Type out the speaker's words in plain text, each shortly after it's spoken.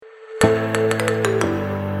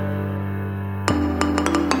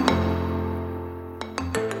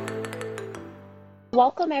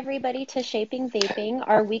welcome everybody to Shaping Vaping,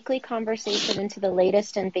 our weekly conversation into the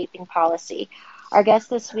latest in vaping policy. Our guests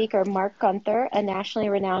this week are Marc Gunther, a nationally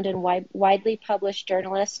renowned and widely published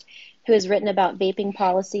journalist who has written about vaping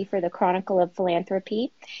policy for the Chronicle of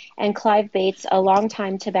Philanthropy, and Clive Bates, a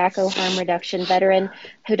longtime tobacco harm reduction veteran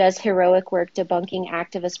who does heroic work debunking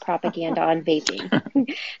activist propaganda on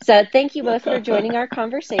vaping. So thank you both for joining our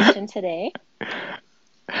conversation today.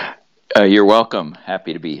 You're welcome.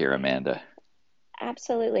 Happy to be here, Amanda.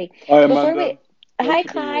 Absolutely. Hi, Amanda. Hi,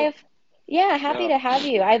 Clive. Yeah, happy to have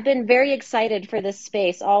you. I've been very excited for this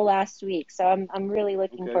space all last week, so I'm really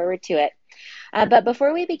looking forward to it. But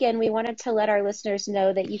before we begin, we wanted to let our listeners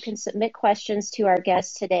know that you can submit questions to our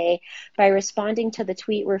guests today by responding to the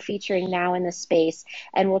tweet we're featuring now in the space,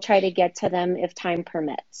 and we'll try to get to them if time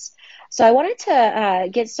permits. So I wanted to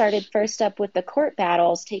get started first up with the court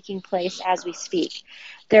battles taking place as we speak.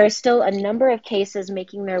 There are still a number of cases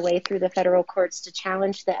making their way through the federal courts to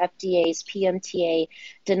challenge the FDA's PMTA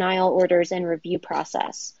denial orders and review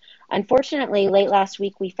process. Unfortunately, late last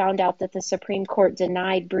week, we found out that the Supreme Court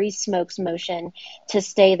denied Breeze Smoke's motion to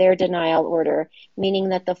stay their denial order, meaning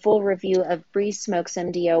that the full review of Breeze Smoke's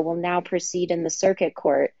MDO will now proceed in the circuit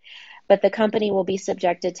court, but the company will be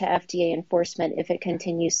subjected to FDA enforcement if it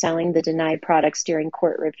continues selling the denied products during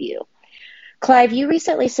court review. Clive, you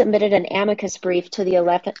recently submitted an amicus brief to the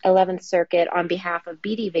 11th Circuit on behalf of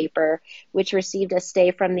BD Vapor, which received a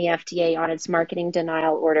stay from the FDA on its marketing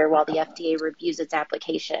denial order while the FDA reviews its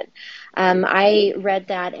application. I read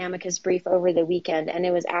that amicus brief over the weekend, and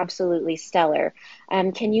it was absolutely stellar.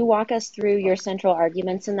 Can you walk us through your central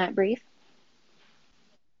arguments in that brief?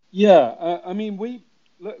 Yeah,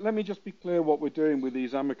 let me just be clear what we're doing with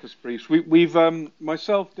these amicus briefs. We've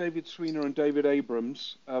myself, David Sweener, and David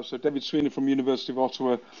Abrams. So David Sweener from University of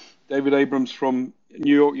Ottawa, David Abrams from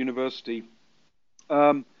New York University,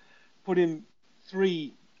 put in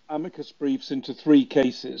 3 amicus briefs into 3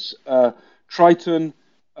 cases: Triton,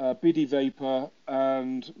 BD Vapor,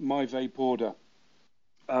 and My Vape Order,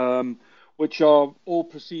 which are all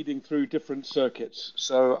proceeding through different circuits.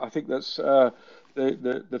 So I think that's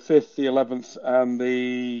the 5th, the 11th, and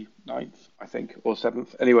the 9th, I think, or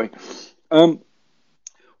 7th. Anyway,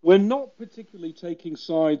 we're not particularly taking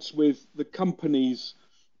sides with the companies,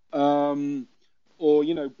 or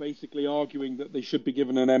basically arguing that they should be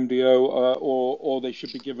given an MDO or they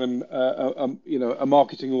should be given a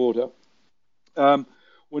marketing order.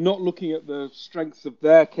 We're not looking at the strengths of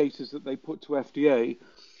their cases that they put to FDA.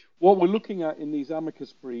 What we're looking at in these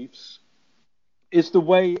amicus briefs is the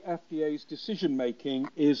way FDA's decision-making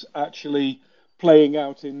is actually playing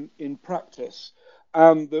out in practice,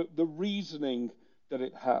 and the reasoning that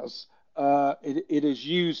it has. It is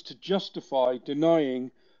used to justify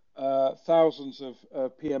denying thousands of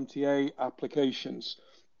PMTA applications.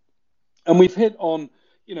 And we've hit on,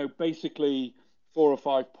 basically 4 or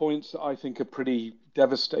 5 points that I think are pretty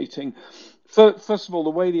devastating. First of all, the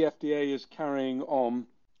way the FDA is carrying on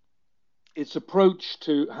its approach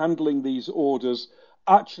to handling these orders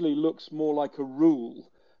actually looks more like a rule.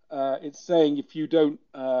 It's saying if you don't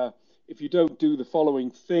do the following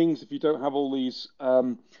things, if you don't have all these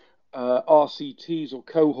RCTs or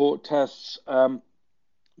cohort tests,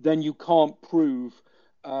 then you can't prove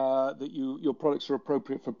that your products are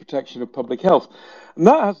appropriate for protection of public health. And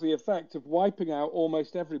that has the effect of wiping out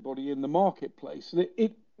almost everybody in the marketplace. And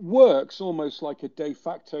it works almost like a de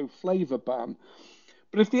facto flavor ban.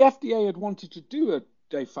 But if the FDA had wanted to do a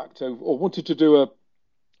de facto or wanted to do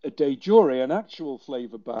a de jure, an actual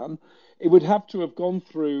flavor ban, it would have to have gone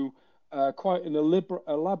through quite an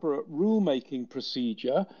elaborate rulemaking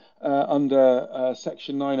procedure under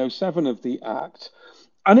Section 907 of the Act.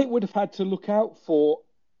 And it would have had to look out for,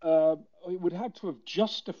 it would have to have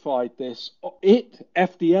justified this.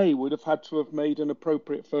 FDA would have had to have made an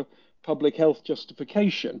appropriate for public health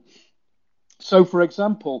justification. So, for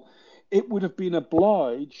example, it would have been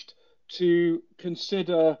obliged to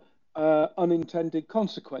consider unintended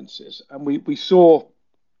consequences. And we saw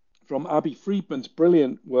from Abby Friedman's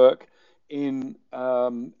brilliant work in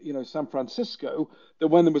San Francisco that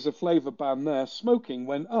when there was a flavor ban there, smoking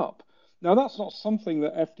went up. Now, that's not something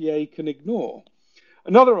that FDA can ignore.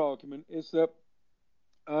 Another argument is that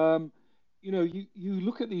you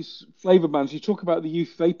look at these flavor bans, you talk about the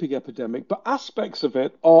youth vaping epidemic, but aspects of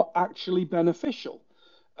it are actually beneficial.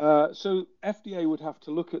 So FDA would have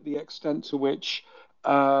to look at the extent to which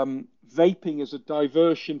vaping is a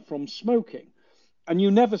diversion from smoking. And you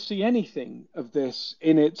never see anything of this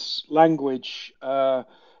in its language, in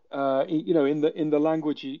the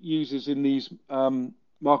language it uses in these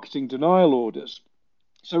marketing denial orders.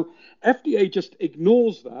 So FDA just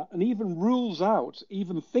ignores that and even rules out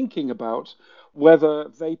even thinking about whether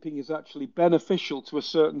vaping is actually beneficial to a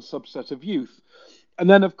certain subset of youth. And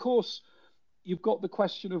then, of course, you've got the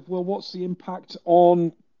question of, well, what's the impact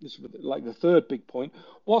on, this is like the third big point,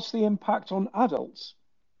 what's the impact on adults?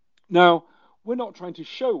 Now, we're not trying to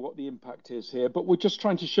show what the impact is here, but we're just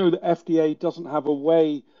trying to show that FDA doesn't have a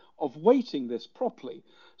way of weighting this properly.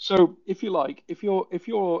 So, if you like, if you're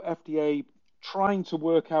FDA trying to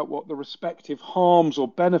work out what the respective harms or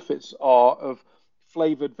benefits are of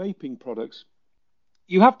flavored vaping products,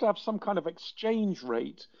 you have to have some kind of exchange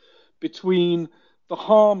rate between the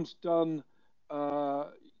harms done uh,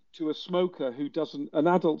 to a smoker who doesn't, an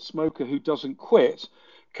adult smoker who doesn't quit,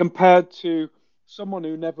 compared to someone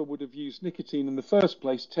who never would have used nicotine in the first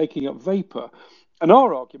place taking up vapor. And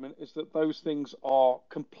our argument is that those things are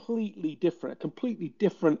completely different, a completely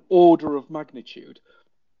different order of magnitude.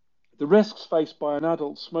 The risks faced by an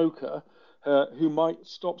adult smoker who might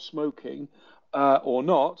stop smoking or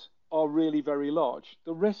not are really very large.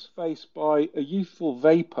 The risks faced by a youthful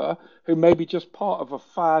vapor who may be just part of a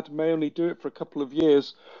fad, may only do it for a couple of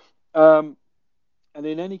years, um, and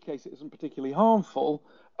in any case it isn't particularly harmful,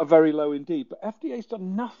 are very low indeed. But FDA's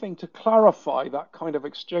done nothing to clarify that kind of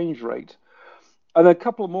exchange rate. And then a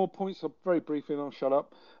couple of more points, very briefly, and I'll shut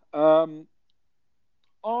up. One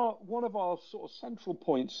of our sort of central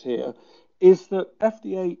points here is that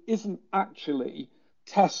FDA isn't actually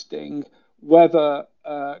testing whether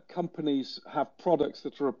companies have products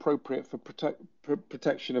that are appropriate for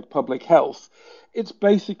protection of public health. It's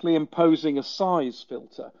basically imposing a size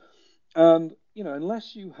filter. And,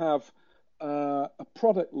 unless you have a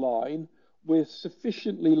product line with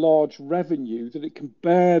sufficiently large revenue that it can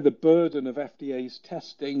bear the burden of FDA's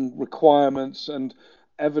testing requirements and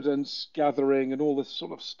evidence gathering and all this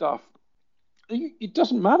sort of stuff, it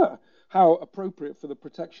doesn't matter how appropriate for the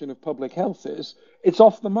protection of public health is, it's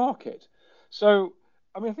off the market. So,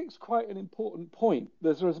 I think it's quite an important point.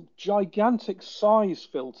 There's a gigantic size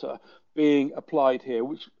filter being applied here,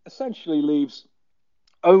 which essentially leaves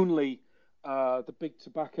only the big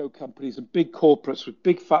tobacco companies and big corporates with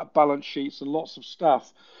big fat balance sheets and lots of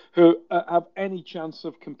staff who have any chance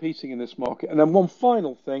of competing in this market. And then one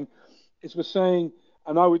final thing is we're saying,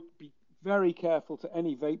 and I would be very careful to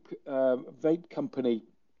any vape company,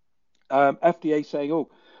 FDA saying, you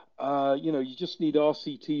just need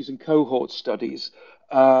RCTs and cohort studies,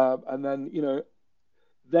 and then you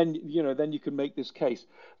can make this case.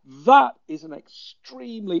 That is an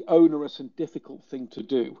extremely onerous and difficult thing to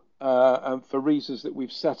do, and for reasons that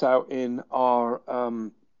we've set out in our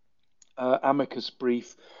amicus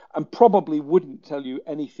brief, and probably wouldn't tell you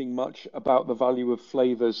anything much about the value of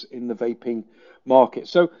flavors in the vaping market.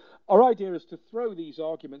 So our idea is to throw these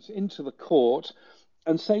arguments into the court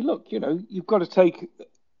and say, look, you've got to take,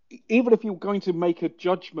 even if you're going to make a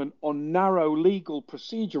judgment on narrow legal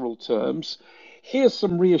procedural terms, here's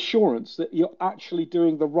some reassurance that you're actually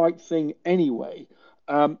doing the right thing anyway.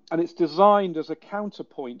 And it's designed as a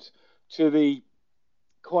counterpoint to the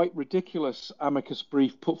quite ridiculous amicus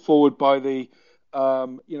brief put forward by the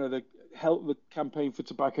Campaign for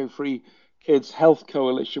Tobacco-Free Kids Health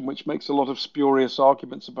Coalition, which makes a lot of spurious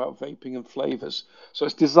arguments about vaping and flavors. So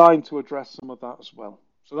it's designed to address some of that as well.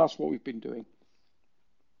 So that's what we've been doing.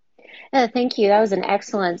 Thank you. That was an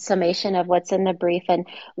excellent summation of what's in the brief. And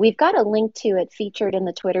we've got a link to it featured in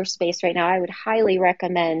the Twitter space right now. I would highly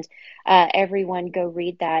recommend everyone go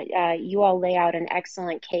read that. You all lay out an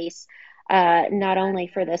excellent case, not only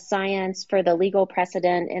for the science, for the legal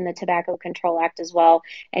precedent in the Tobacco Control Act as well,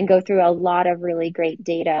 and go through a lot of really great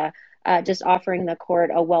data. Just offering the court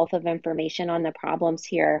a wealth of information on the problems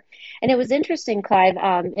here. And it was interesting, Clive,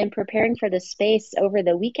 in preparing for this space over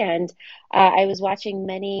the weekend, I was watching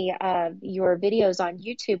many of your videos on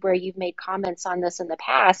YouTube where you've made comments on this in the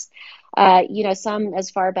past. Some as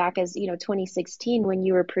far back as 2016 when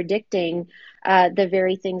you were predicting the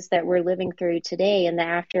very things that we're living through today in the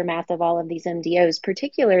aftermath of all of these MDOs,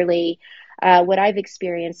 particularly what I've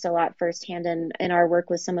experienced a lot firsthand in our work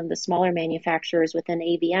with some of the smaller manufacturers within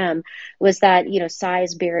AVM was that,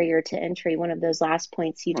 size barrier to entry, one of those last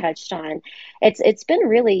points you touched on. It's been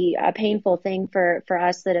really a painful thing for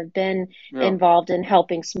us that have been involved in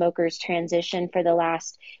helping smokers transition for the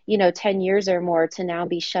last, 10 years or more to now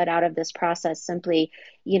be shut out of this process simply,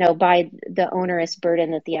 by the onerous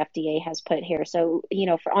burden that the FDA has put here. So,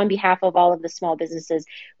 on behalf of all of the small businesses,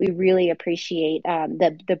 we really appreciate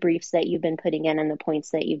the briefs that you've been putting in and the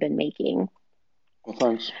points that you've been making. Well,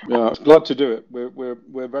 thanks. Yeah, I'm glad to do it.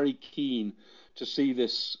 We're very keen to see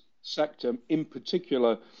this sector, in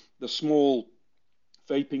particular, the small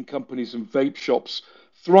vaping companies and vape shops,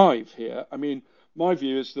 thrive here. my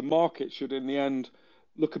view is the market should, in the end,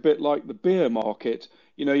 look a bit like the beer market.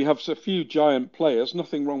 You have a few giant players,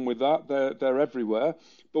 nothing wrong with that. They're everywhere.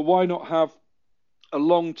 But why not have a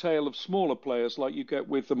long tail of smaller players like you get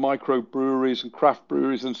with the microbreweries and craft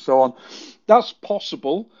breweries and so on? That's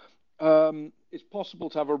possible. It's possible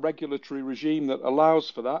to have a regulatory regime that allows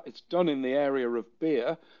for that. It's done in the area of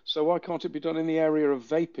beer, so why can't it be done in the area of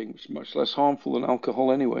vaping, which is much less harmful than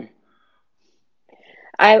alcohol anyway?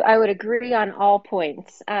 I would agree on all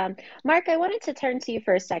points. Mark, I wanted to turn to you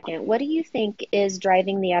for a second. What do you think is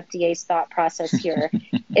driving the FDA's thought process here?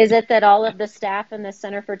 Is it that all of the staff in the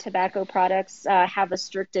Center for Tobacco Products have a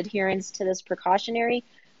strict adherence to this precautionary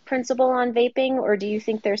principle on vaping, or do you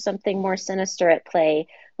think there's something more sinister at play,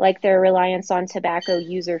 like their reliance on tobacco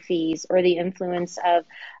user fees or the influence of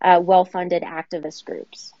well-funded activist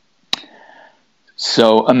groups?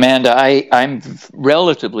 So, Amanda, I'm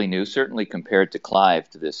relatively new, certainly compared to Clive,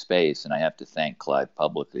 to this space, and I have to thank Clive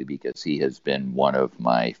publicly because he has been one of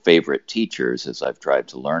my favorite teachers as I've tried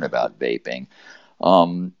to learn about vaping.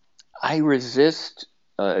 Um, I resist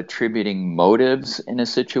attributing motives in a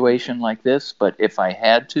situation like this, but if I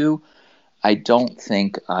had to, I don't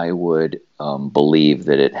think I would believe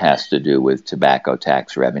that it has to do with tobacco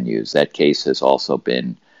tax revenues. That case has also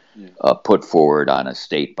been put forward on a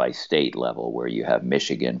state-by-state level, where you have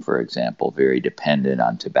Michigan, for example, very dependent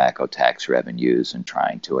on tobacco tax revenues and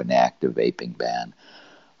trying to enact a vaping ban.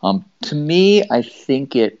 To me, I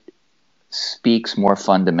think it speaks more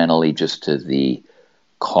fundamentally just to the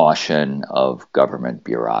caution of government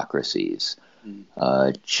bureaucracies.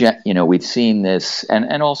 We've seen this,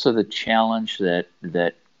 and also the challenge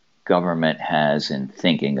that government has in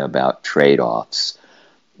thinking about trade-offs.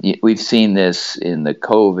 We've seen this in the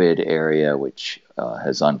COVID area, which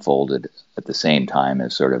has unfolded at the same time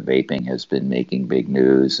as sort of vaping has been making big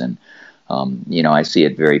news. And, I see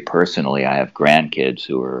it very personally. I have grandkids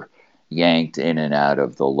who are yanked in and out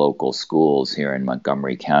of the local schools here in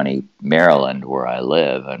Montgomery County, Maryland, where I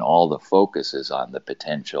live, and all the focus is on the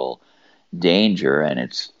potential danger, and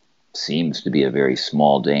it seems to be a very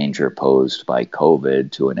small danger posed by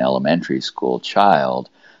COVID to an elementary school child.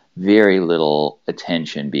 Very little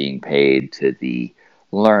attention being paid to the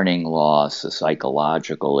learning loss, the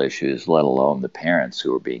psychological issues, let alone the parents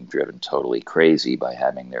who are being driven totally crazy by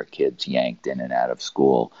having their kids yanked in and out of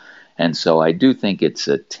school. And so I do think it's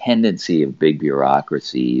a tendency of big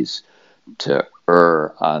bureaucracies to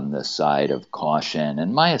err on the side of caution.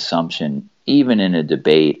 And my assumption, even in a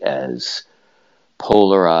debate as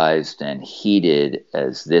polarized and heated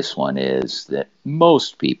as this one is, that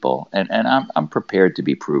most people, and I'm prepared to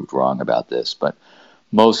be proved wrong about this, but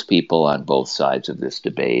most people on both sides of this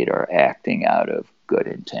debate are acting out of good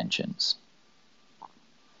intentions.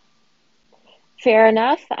 Fair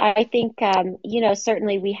enough. I think,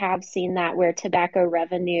 certainly we have seen that where tobacco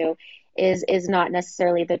revenue is not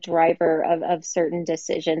necessarily the driver of certain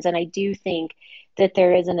decisions. And I do think that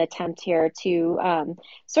there is an attempt here to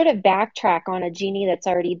sort of backtrack on a genie that's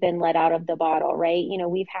already been let out of the bottle, right?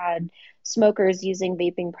 We've had smokers using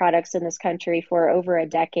vaping products in this country for over a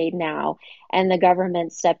decade now, and the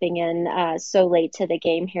government stepping in so late to the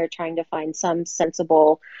game here, trying to find some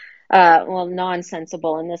sensible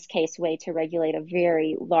non-sensible in this case way to regulate a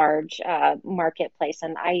very large marketplace.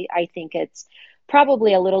 And I think it's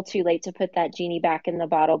probably a little too late to put that genie back in the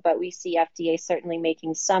bottle, but we see FDA certainly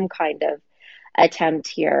making some kind of attempt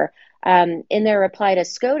here. In their reply to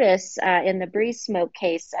SCOTUS in the Breeze smoke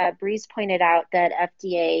case, Breeze pointed out that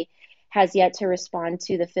FDA has yet to respond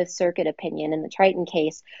to the Fifth Circuit opinion in the Triton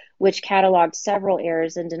case, which cataloged several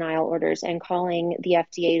errors in denial orders and calling the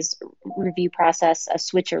FDA's review process a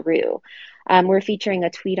switcheroo. We're featuring a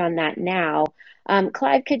tweet on that now.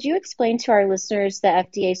 Clive, could you explain to our listeners the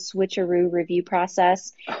FDA switcheroo review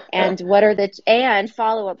process, and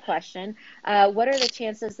follow-up question, what are the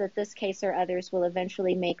chances that this case or others will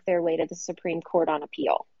eventually make their way to the Supreme Court on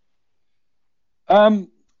appeal?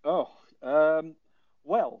 Well,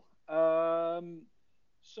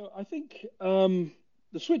 so I think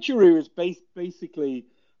the switcheroo is basically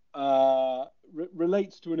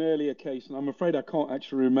relates to an earlier case, and I'm afraid I can't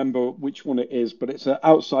actually remember which one it is, but it's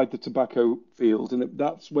outside the tobacco field, and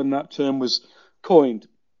that's when that term was coined.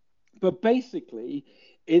 But basically,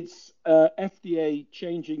 it's FDA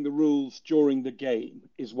changing the rules during the game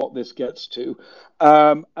is what this gets to,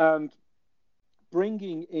 and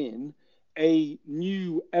bringing in a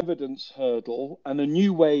new evidence hurdle and a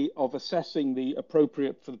new way of assessing the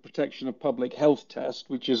appropriate for the protection of public health test,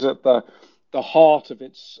 which is at the heart of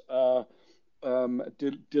its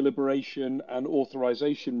deliberation and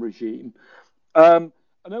authorization regime.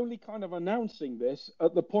 and only kind of announcing this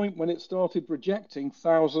at the point when it started rejecting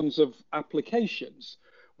thousands of applications,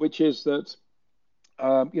 which is that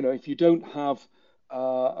if you don't have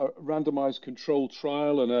a randomized controlled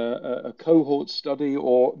trial and a cohort study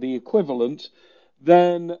or the equivalent,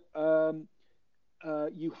 then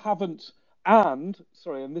you haven't. And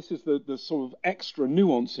sorry, and this is the sort of extra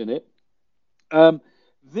nuance in it.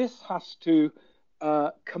 This has to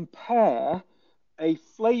compare a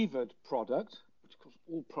flavored product, which of course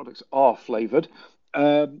all products are flavored,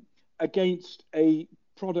 against a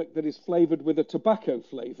product that is flavored with a tobacco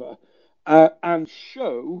flavor, and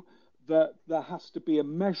show that there has to be a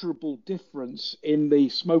measurable difference in the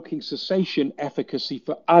smoking cessation efficacy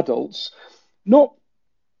for adults. Not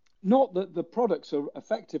that the products are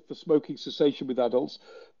effective for smoking cessation with adults,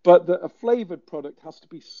 but that a flavored product has to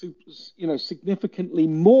be significantly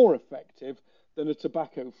more effective than a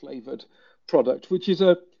tobacco flavored product, which is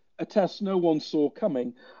a test no one saw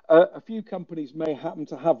coming. A few companies may happen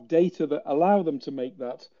to have data that allow them to make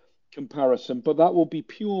that comparison, but that will be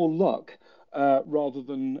pure luck rather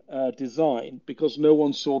than design, because no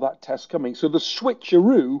one saw that test coming. So the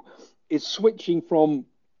switcheroo is switching from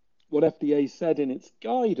what FDA said in its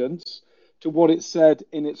guidance to what it said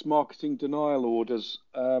in its marketing denial orders,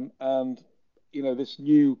 and this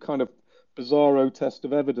new kind of bizarro test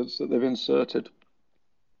of evidence that they've inserted.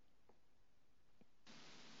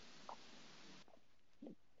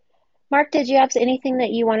 Marc, did you have anything that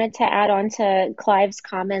you wanted to add on to Clive's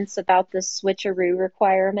comments about the switcheroo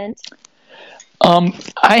requirement?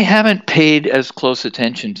 I haven't paid as close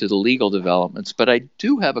attention to the legal developments, but I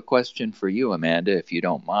do have a question for you, Amanda, if you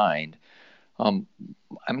don't mind. I'm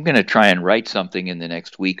going to try and write something in the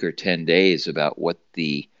next week or 10 days about what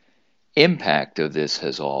the impact of this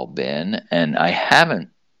has all been, and I haven't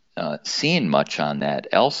seen much on that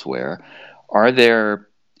elsewhere.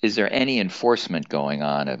 Is there any enforcement going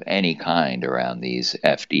on of any kind around these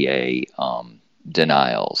FDA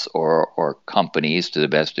denials, or companies, to the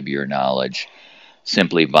best of your knowledge,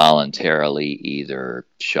 simply voluntarily either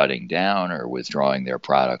shutting down or withdrawing their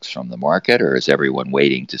products from the market, or is everyone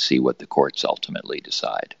waiting to see what the courts ultimately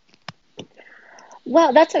decide?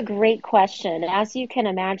 Well, that's a great question. As you can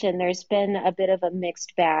imagine, there's been a bit of a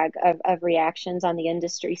mixed bag of reactions on the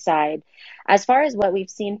industry side. As far as what we've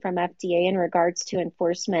seen from FDA in regards to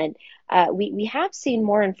enforcement, we have seen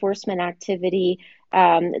more enforcement activity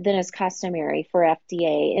than is customary for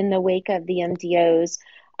FDA. In the wake of the MDOs,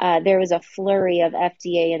 there was a flurry of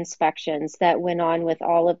FDA inspections that went on with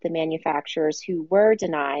all of the manufacturers who were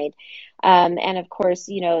denied. And of course,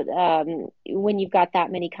 when you've got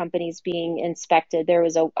that many companies being inspected, there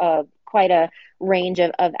was a quite a range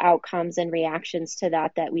of outcomes and reactions to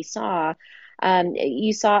that we saw.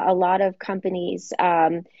 You saw a lot of companies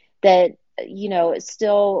that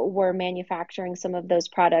still were manufacturing some of those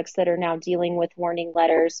products that are now dealing with warning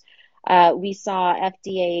letters. We saw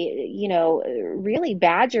FDA, really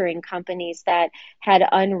badgering companies that had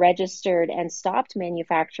unregistered and stopped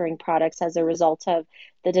manufacturing products as a result of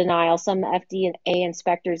the denial. Some FDA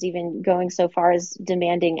inspectors even going so far as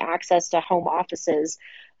demanding access to home offices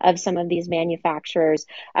of some of these manufacturers.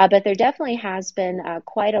 But there definitely has been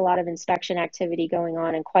quite a lot of inspection activity going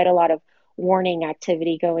on and quite a lot of warning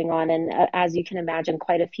activity going on. And as you can imagine,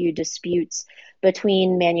 quite a few disputes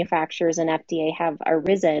between manufacturers and FDA have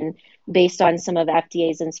arisen based on some of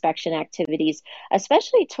FDA's inspection activities,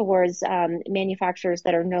 especially towards manufacturers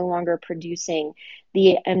that are no longer producing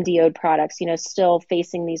the MDO'd products, still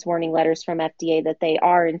facing these warning letters from FDA that they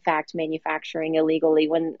are in fact manufacturing illegally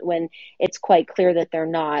when it's quite clear that they're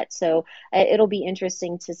not. So it'll be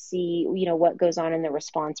interesting to see, what goes on in the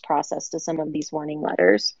response process to some of these warning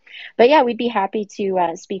letters. But yeah, we'd be happy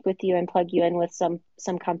to speak with you and plug you in with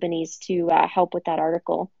some companies to help with that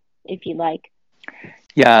article if you'd like.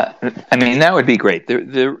 Yeah, I mean, that would be great.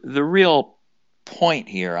 The real point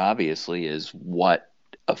here, obviously, is what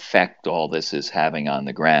effect all this is having on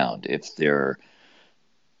the ground. If there are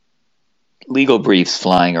legal briefs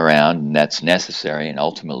flying around, and that's necessary and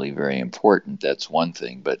ultimately very important, that's one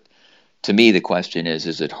thing. But to me, the question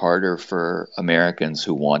is it harder for Americans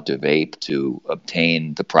who want to vape to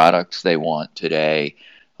obtain the products they want today?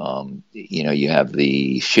 You have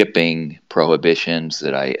the shipping prohibitions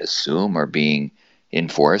that I assume are being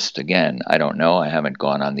enforced. Again, I don't know. I haven't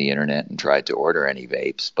gone on the internet and tried to order any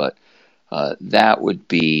vapes, but that would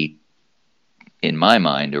be, in my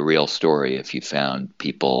mind, a real story if you found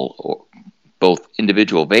people, both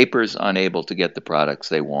individual vapors unable to get the products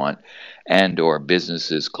they want, and or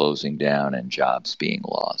businesses closing down and jobs being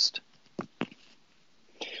lost.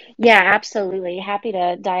 Yeah, absolutely. Happy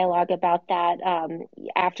to dialogue about that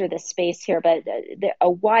after the space here, but a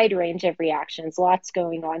wide range of reactions, lots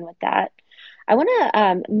going on with that. I want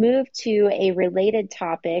to move to a related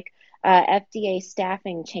topic, FDA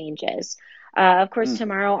staffing changes. Of course, Mm.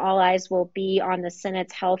 tomorrow all eyes will be on the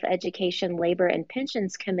Senate's Health, Education, Labor, and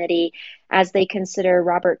Pensions Committee as they consider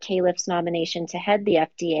Robert Califf's nomination to head the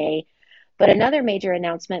FDA. But another major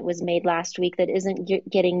announcement was made last week that isn't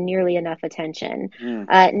getting nearly enough attention.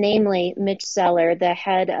 Mm. Namely, Mitch Zeller, the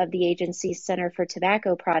head of the agency's Center for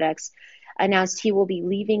Tobacco Products, announced he will be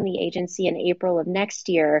leaving the agency in April of next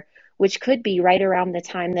year, which could be right around the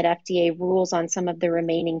time that FDA rules on some of the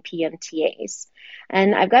remaining PMTAs.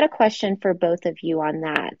 And I've got a question for both of you on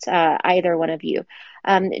that, either one of you.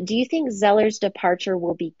 Do you think Zeller's departure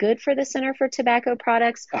will be good for the Center for Tobacco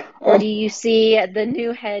Products, or do you see the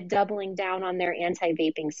new head doubling down on their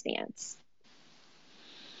anti-vaping stance?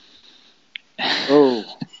 Oh,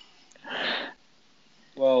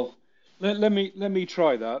 well, let me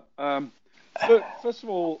try that. First of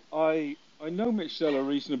all, I know Mitch Zeller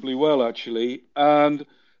reasonably well, actually, and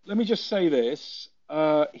let me just say this: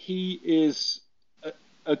 he is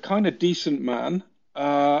a kind of decent man,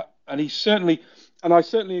 and I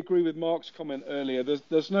certainly agree with Mark's comment earlier.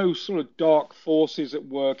 There's no sort of dark forces at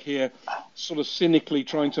work here, sort of cynically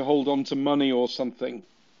trying to hold on to money or something.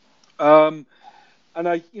 Um, and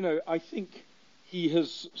I think he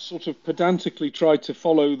has sort of pedantically tried to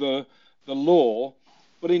follow the law,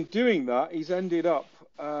 but in doing that, he's ended up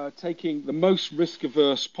taking the most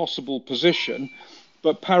risk-averse possible position,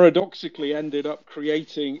 but paradoxically ended up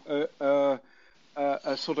creating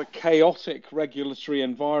a sort of chaotic regulatory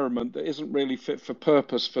environment that isn't really fit for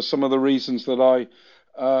purpose for some of the reasons that I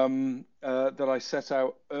set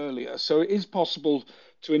out earlier. So it is possible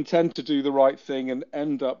to intend to do the right thing and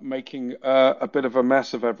end up making a bit of a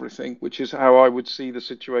mess of everything, which is how I would see the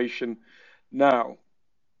situation now.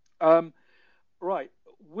 Um, right,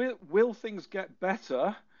 will things get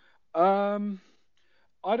better? Um,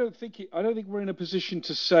 I don't think we're in a position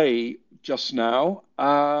to say just now.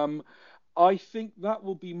 I think that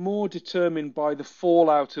will be more determined by the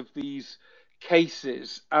fallout of these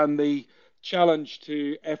cases and the challenge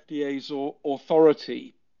to FDA's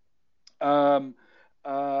authority um,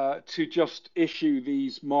 to just issue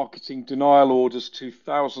these marketing denial orders to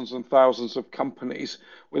thousands and thousands of companies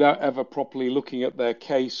without ever properly looking at their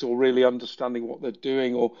case or really understanding what they're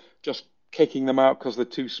doing, or just kicking them out because they're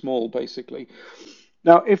too small, basically.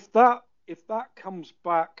 Now, if that comes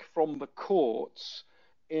back from the courts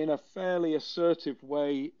in a fairly assertive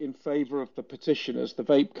way in favour of the petitioners, the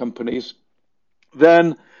vape companies,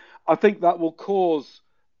 then I think that will cause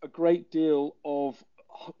a great deal of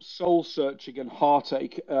soul searching and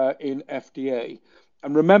heartache in FDA.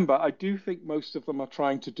 And remember, I do think most of them are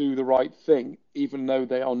trying to do the right thing, even though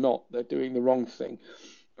they are not. They're doing the wrong thing.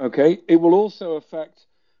 Okay. It will also affect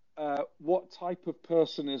what type of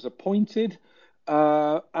person is appointed,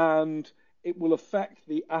 and it will affect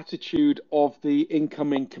the attitude of the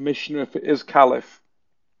incoming commissioner, if it is Caliph,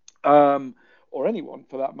 or anyone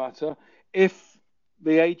for that matter, if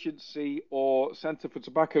the agency or Centre for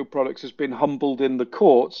Tobacco Products has been humbled in the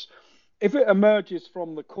courts. If it emerges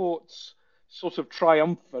from the courts sort of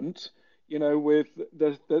triumphant, with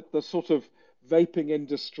the sort of vaping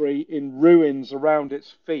industry in ruins around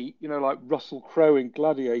its feet, like Russell Crowe in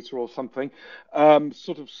Gladiator or something,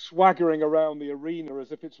 sort of swaggering around the arena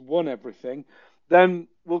as if it's won everything, then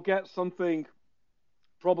we'll get something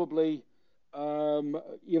probably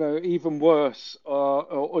even worse,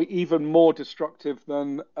 or even more destructive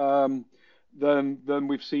than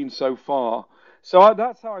we've seen so far. So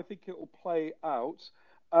that's how I think it will play out.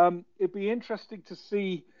 It'd be interesting to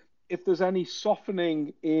see if there's any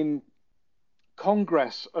softening in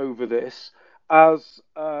Congress over this, as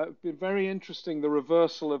it's been very interesting, the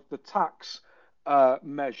reversal of the tax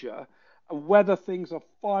measure, and whether things are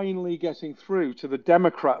finally getting through to the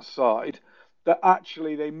Democrat side, that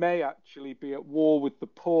actually they may actually be at war with the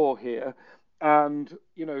poor here, and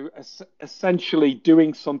essentially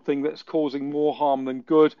doing something that's causing more harm than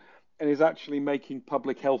good and is actually making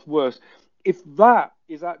public health worse. If that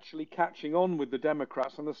is actually catching on with the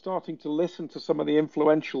Democrats and they're starting to listen to some of the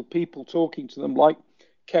influential people talking to them, like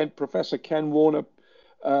Professor Ken Warner,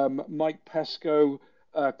 Mike Pesco,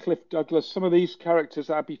 Cliff Douglas, some of these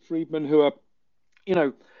characters, Abby Friedman, who are, you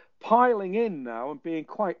know, piling in now and being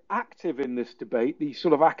quite active in this debate, these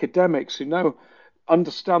sort of academics who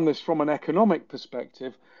understand this from an economic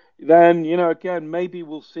perspective, then, again, maybe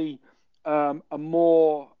we'll see a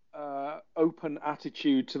more open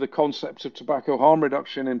attitude to the concept of tobacco harm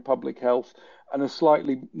reduction in public health, and a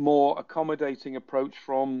slightly more accommodating approach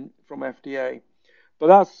from FDA.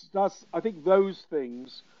 But that's I think those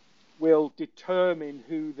things will determine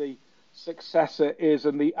who the successor is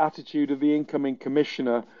and the attitude of the incoming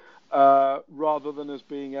commissioner, rather than us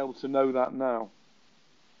being able to know that now.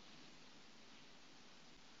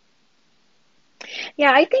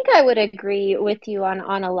 Yeah, I think I would agree with you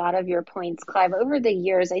on a lot of your points, Clive. Over the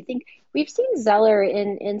years, I think we've seen Zeller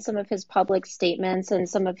in some of his public statements and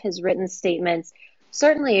some of his written statements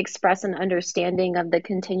certainly express an understanding of the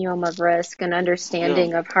continuum of risk and Yeah.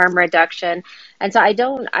 understanding of harm reduction. And so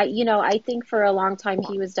I think for a long time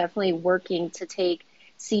he was definitely working to take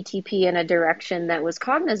CTP in a direction that was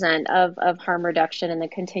cognizant of harm reduction and the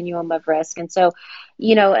continuum of risk. And so,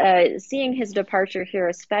 seeing his departure here,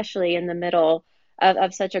 especially in the middle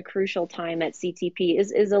of such a crucial time at CTP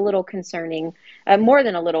is a little concerning, more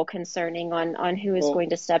than a little concerning on who is Well,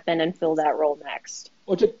 going to step in and fill that role next.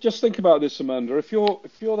 well, just think about this, Amanda. If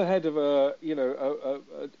you're the head of a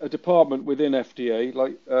department within FDA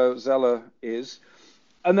like Zeller is,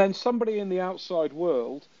 and then somebody in the outside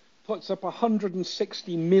world puts up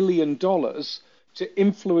 $160 million to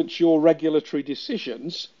influence your regulatory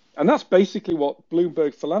decisions, and that's basically what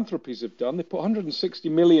Bloomberg Philanthropies have done. They put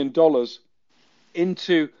 $160 million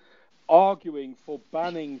into arguing for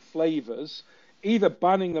banning flavors, either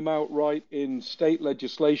banning them outright in state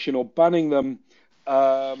legislation or banning them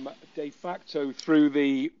de facto through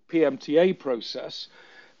the PMTA process,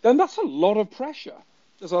 then that's a lot of pressure.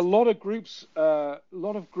 There's a lot of groups'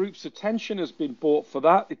 attention has been bought for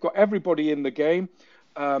that. They've got everybody in the game.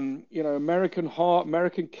 American Heart,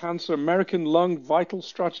 American Cancer, American Lung, Vital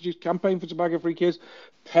Strategies, Campaign for Tobacco-Free Kids,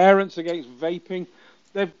 Parents Against Vaping.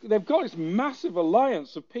 They've got this massive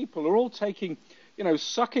alliance of people who are all taking,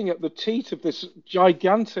 sucking at the teat of this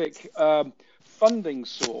gigantic funding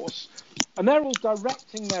source, and they're all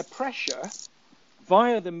directing their pressure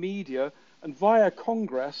via the media and via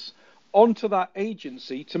Congress onto that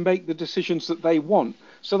agency to make the decisions that they want.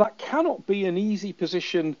 So that cannot be an easy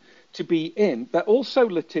position to be in. They're also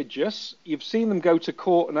litigious. You've seen them go to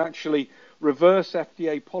court and actually reverse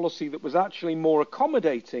FDA policy that was actually more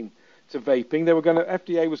accommodating to vaping.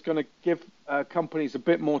 FDA was going to give companies a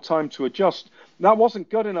bit more time to adjust. That wasn't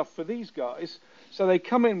good enough for these guys. So they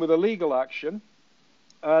come in with a legal action,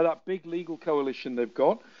 that big legal coalition they've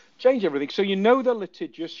got, change everything. So they're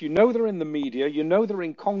litigious, they're in the media, they're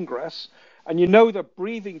in Congress, and they're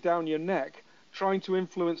breathing down your neck trying to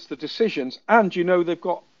influence the decisions, and they've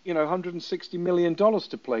got $160 million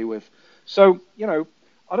to play with. So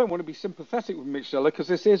I don't want to be sympathetic with Mitch Zeller because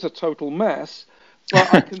this is a total mess,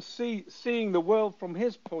 but I can seeing the world from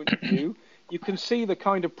his point of view, you can see the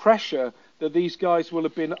kind of pressure that these guys will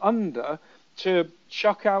have been under to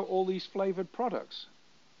chuck out all these flavored products.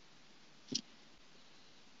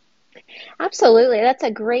 Absolutely. That's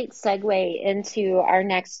a great segue into our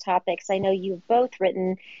next topics. I know you've both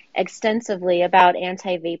written extensively about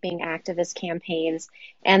anti-vaping activist campaigns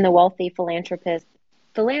and the wealthy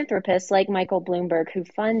philanthropists like Michael Bloomberg who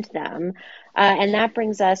fund them. And that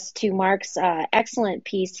brings us to Marc's excellent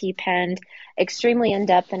piece he penned, extremely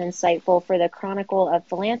in-depth and insightful for the Chronicle of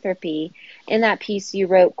Philanthropy. In that piece, you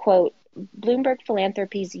wrote, quote, Bloomberg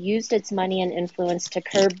Philanthropies used its money and influence to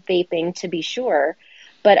curb vaping, to be sure,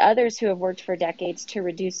 but others who have worked for decades to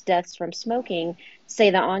reduce deaths from smoking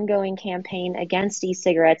say the ongoing campaign against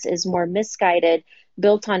e-cigarettes is more misguided,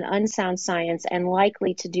 built on unsound science, and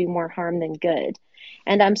likely to do more harm than good.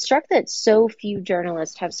 And I'm struck that so few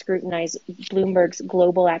journalists have scrutinized Bloomberg's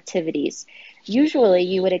global activities. Usually,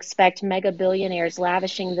 you would expect mega billionaires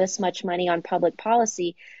lavishing this much money on public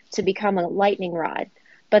policy to become a lightning rod.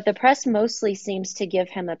 But the press mostly seems to give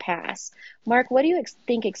him a pass. Marc, what do you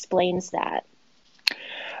think explains that?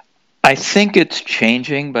 I think it's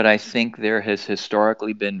changing, but I think there has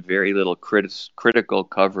historically been very little critical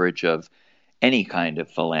coverage of any kind of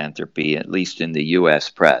philanthropy, at least in the U.S.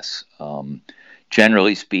 press.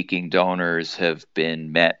 Generally speaking, donors have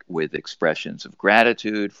been met with expressions of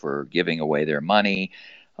gratitude for giving away their money.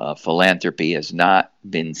 Philanthropy has not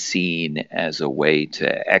been seen as a way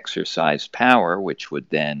to exercise power, which would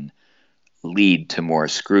then lead to more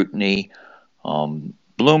scrutiny.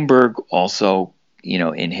 Bloomberg also,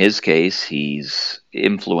 in his case, he's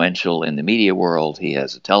influential in the media world. He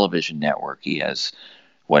has a television network. He has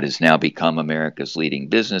what has now become America's leading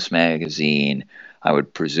business magazine. I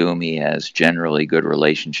would presume he has generally good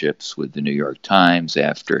relationships with the New York Times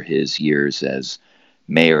after his years as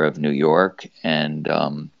mayor of New York. And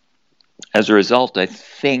as a result, I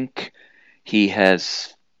think he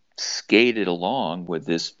has skated along with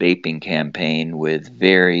this vaping campaign with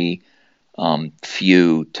very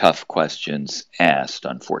few tough questions asked,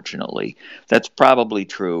 unfortunately. That's probably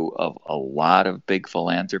true of a lot of big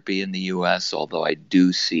philanthropy in the U.S., although I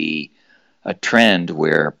do see a trend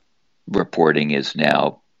where reporting is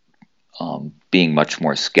now being much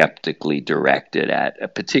more skeptically directed at a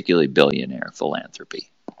particularly billionaire philanthropy.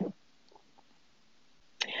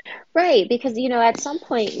 Right, because at some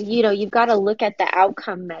point, you've got to look at the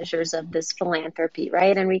outcome measures of this philanthropy,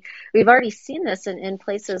 right? And we've already seen this in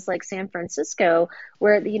places like San Francisco,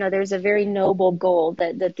 where there's a very noble goal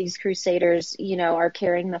that these crusaders are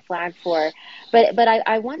carrying the flag for. But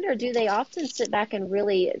I wonder, do they often sit back and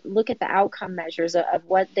really look at the outcome measures of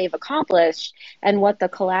what they've accomplished and what the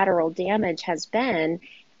collateral damage has been?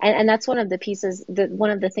 And that's one of the pieces that one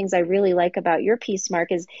of the things I really like about your piece, Mark,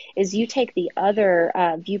 is you take the other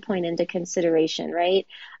viewpoint into consideration, right?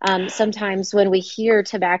 Sometimes when we hear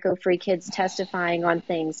tobacco-free kids testifying on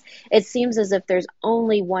things, it seems as if there's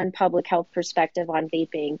only one public health perspective on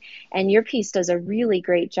vaping. And your piece does a really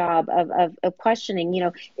great job of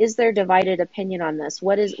questioning, is there divided opinion on this?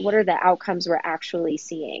 What are the outcomes we're actually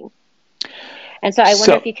seeing? And so I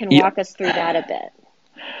wonder if you can walk us through that a bit.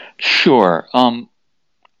 Sure.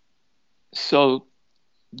 So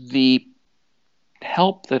the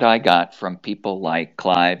help that I got from people like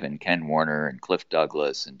Clive and Ken Warner and Cliff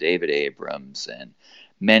Douglas and David Abrams and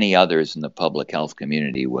many others in the public health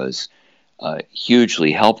community was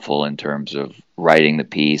hugely helpful in terms of writing the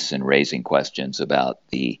piece and raising questions about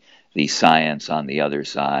the science on the other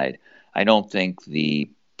side. I don't think the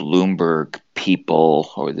Bloomberg people,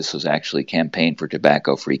 or this was actually Campaign for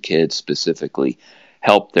Tobacco-Free Kids specifically,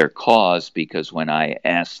 helped their cause, because when I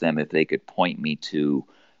asked them if they could point me to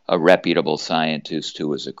a reputable scientist who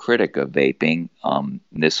was a critic of vaping,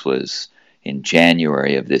 this was in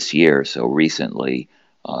January of this year, so recently,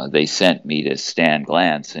 they sent me to Stan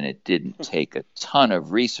Glantz, and it didn't take a ton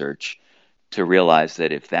of research to realize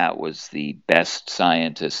that if that was the best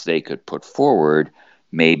scientist they could put forward,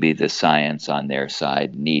 maybe the science on their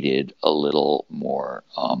side needed a little more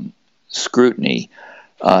scrutiny.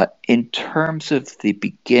 In terms of the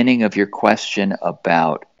beginning of your question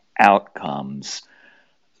about outcomes,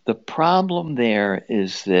 the problem there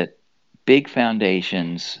is that big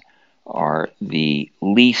foundations are the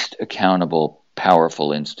least accountable,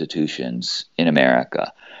 powerful institutions in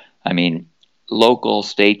America. I mean, local,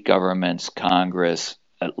 state governments, Congress,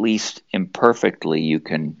 at least imperfectly, you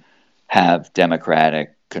can have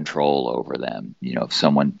democratic control over them. If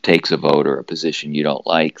someone takes a vote or a position you don't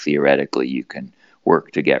like, theoretically, you can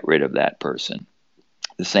work to get rid of that person.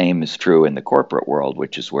 The same is true in the corporate world,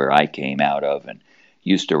 which is where I came out of and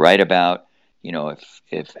used to write about.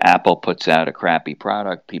 If Apple puts out a crappy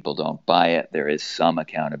product, people don't buy it. There is some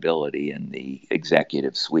accountability in the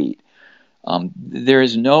executive suite. There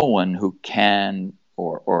is no one who can,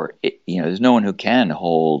 there's no one who can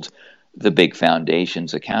hold the big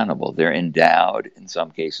foundations accountable. They're endowed, in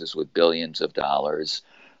some cases, with billions of dollars.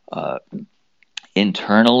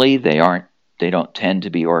 Internally, they don't tend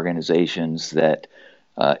to be organizations that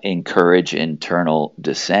encourage internal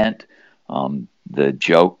dissent. The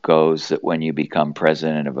joke goes that when you become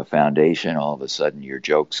president of a foundation, all of a sudden your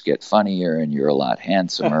jokes get funnier and you're a lot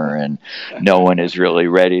handsomer and no one is really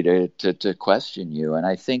ready to question you. And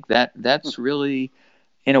I think that's really,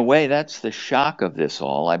 in a way, that's the shock of this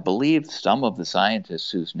all. I believe some of the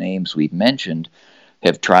scientists whose names we've mentioned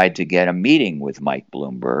have tried to get a meeting with Mike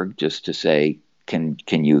Bloomberg just to say, can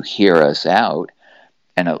you hear us out?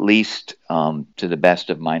 And at least to the best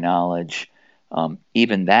of my knowledge,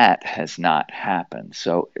 even that has not happened.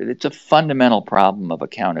 So it's a fundamental problem of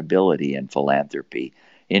accountability in philanthropy,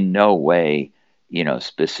 in no way,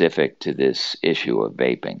 specific to this issue of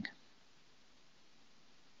vaping.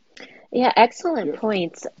 Yeah, excellent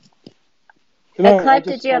points. Clive,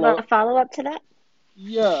 did you have a follow-up to that?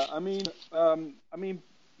 Yeah, I mean,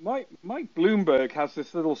 Mike Bloomberg has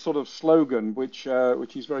this little sort of slogan, which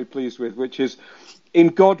he's very pleased with, which is, "In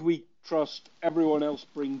God we trust, everyone else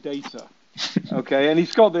bring data." Okay, and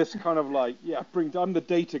he's got this kind of like, I'm the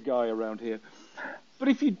data guy around here. But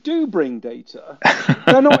if you do bring data,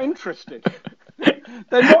 they're not interested.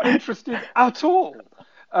 They're not interested at all.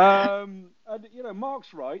 And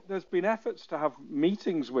Mark's right. There's been efforts to have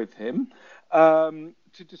meetings with him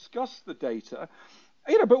to discuss the data.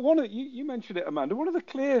 But you mentioned it, Amanda. One of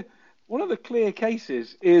the clear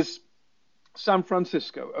cases is San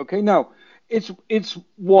Francisco. Okay, now it's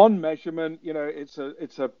one measurement.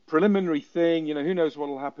 It's a preliminary thing. Who knows what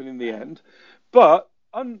will happen in the end? But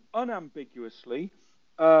unambiguously,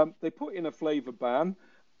 they put in a flavor ban.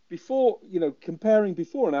 Before, comparing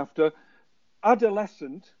before and after,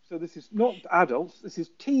 adolescent. So this is not adults. This is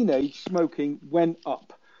teenage smoking went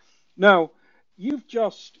up. Now, your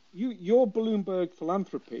Bloomberg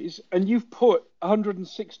Philanthropies, and you've put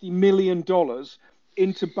 $160 million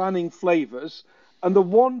into banning flavors, and the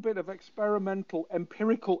one bit of experimental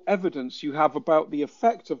empirical evidence you have about the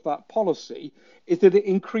effect of that policy is that it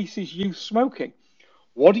increases youth smoking.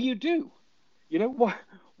 What do? You know,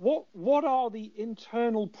 what are the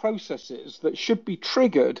internal processes that should be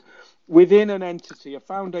triggered within an entity, a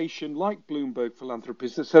foundation like Bloomberg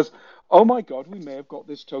Philanthropies, that says, oh my God, we may have got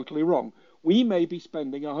this totally wrong. We may be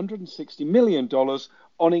spending $160 million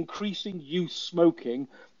on increasing youth smoking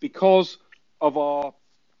because of our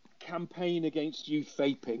campaign against youth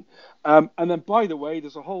vaping. And then, by the way,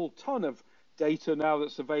 there's a whole ton of data now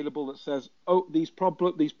that's available that says, oh, these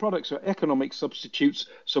products are economic substitutes.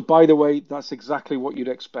 So, by the way, that's exactly what you'd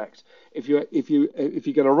expect. If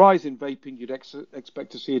you get a rise in vaping, you'd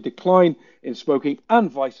expect to see a decline in smoking,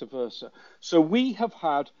 and vice versa. So, we have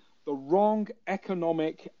had the wrong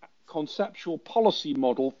economic conceptual policy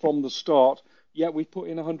model from the start. Yet we put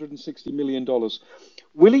in $160 million.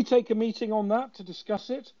 Will he take a meeting on that to discuss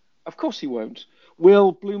it? Of course he won't.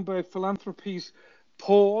 Will Bloomberg Philanthropies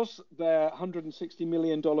pause their $160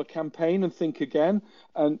 million campaign and think again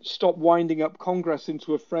and stop winding up Congress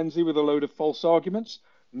into a frenzy with a load of false arguments?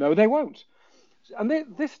 No, they won't. And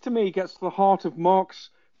this, to me, gets to the heart of Marc's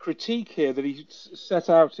critique here that he set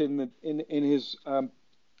out in his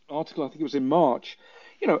article. I think it was in March.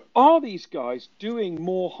 You know, are these guys doing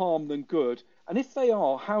more harm than good? And if they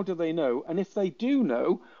are, how do they know? And if they do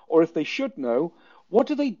know, or if they should know, what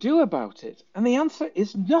do they do about it? And the answer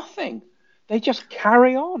is nothing. They just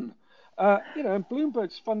carry on. And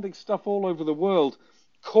Bloomberg's funding stuff all over the world,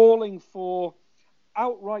 calling for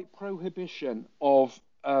outright prohibition of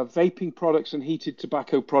vaping products and heated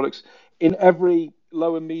tobacco products in every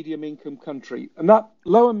low and medium income country. And that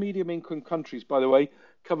low and medium income countries, by the way,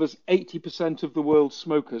 covers 80% of the world's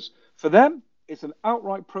smokers. For them, it's an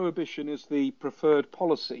outright prohibition is the preferred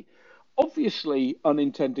policy. Obviously,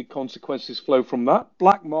 unintended consequences flow from that.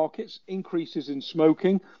 Black markets, increases in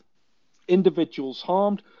smoking, individuals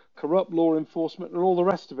harmed, corrupt law enforcement, and all the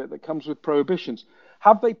rest of it that comes with prohibitions.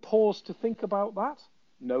 Have they paused to think about that?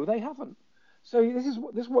 No, they haven't. So this is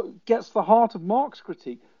what gets the heart of Marc's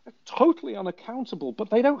critique. They're totally unaccountable,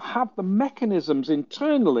 but they don't have the mechanisms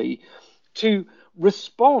internally to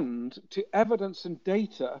respond to evidence and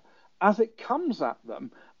data as it comes at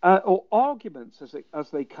them, or arguments as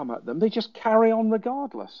they come at them. They just carry on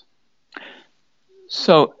regardless.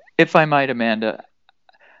 So, if I might, Amanda,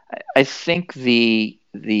 I think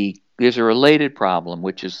there's a related problem,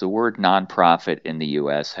 which is the word nonprofit in the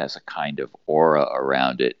U.S. has a kind of aura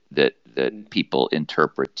around it that people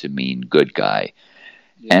interpret to mean good guy.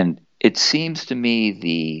 Yeah. And it seems to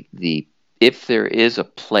me if there is a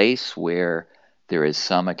place where there is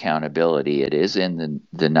some accountability, it is in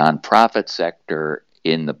the nonprofit sector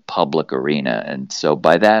in the public arena. And so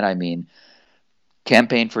by that I mean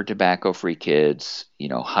Campaign for Tobacco-Free Kids,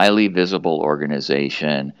 highly visible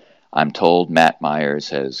organization. I'm told Matt Myers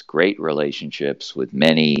has great relationships with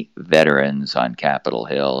many veterans on Capitol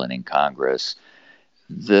Hill and in Congress.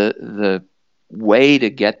 The way to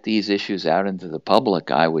get these issues out into the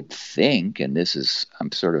public, I would think, and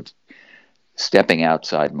I'm sort of stepping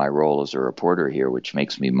outside my role as a reporter here, which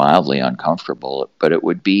makes me mildly uncomfortable, but it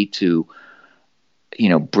would be to,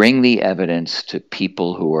 bring the evidence to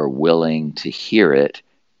people who are willing to hear it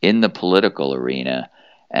in the political arena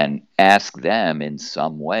and ask them in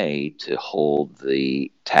some way to hold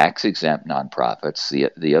the tax-exempt nonprofits.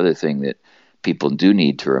 The other thing that people do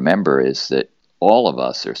need to remember is that all of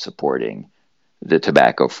us are supporting the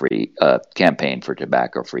tobacco-free campaign for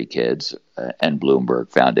tobacco-free kids and Bloomberg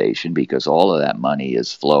Foundation, because all of that money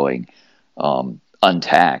is flowing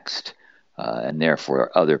untaxed, and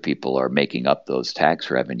therefore other people are making up those tax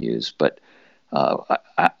revenues. But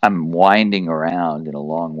I'm winding around in a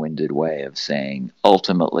long-winded way of saying,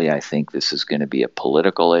 ultimately, I think this is going to be a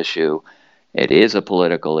political issue. It is a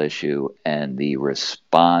political issue, and the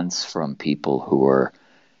response from people who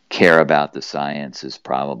care about the science is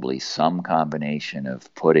probably some combination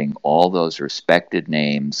of putting all those respected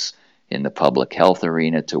names in the public health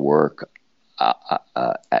arena to work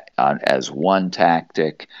as one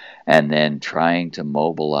tactic, and then trying to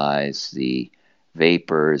mobilize the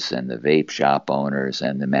vapors and the vape shop owners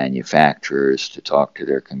and the manufacturers to talk to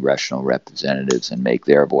their congressional representatives and make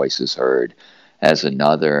their voices heard as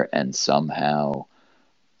another, and somehow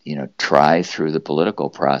try through the political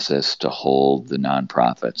process to hold the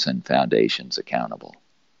nonprofits and foundations accountable.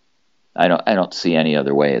 I don't see any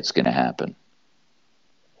other way it's going to happen.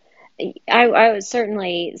 I would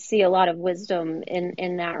certainly see a lot of wisdom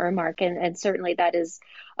in that remark, and certainly that is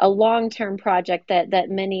a long-term project that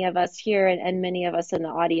many of us here and many of us in the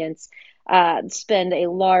audience spend a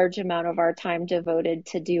large amount of our time devoted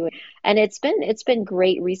to doing. And it's been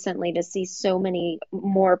great recently to see so many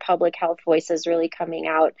more public health voices really coming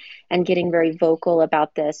out and getting very vocal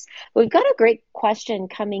about this. We've got a great question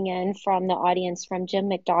coming in from the audience from Jim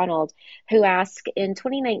McDonald, who asked, in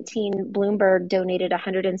 2019, Bloomberg donated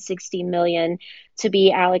 160 million to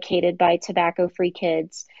be allocated by Tobacco Free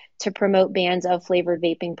Kids to promote bans of flavored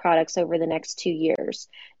vaping products over the next 2 years.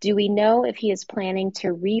 Do we know if he is planning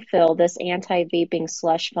to refill this anti-vaping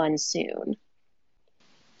slush fund soon?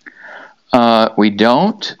 We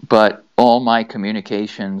don't, but all my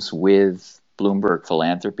communications with Bloomberg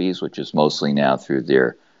Philanthropies, which is mostly now through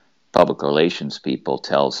their public relations people,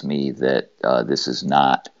 tells me that this is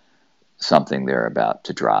not something they're about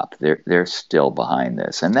to drop. They're still behind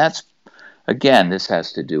this. And that's, again, this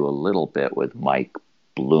has to do a little bit with Mike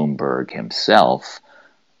Bloomberg himself.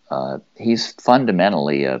 He's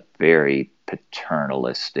fundamentally a very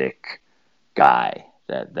paternalistic guy.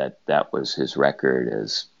 That was his record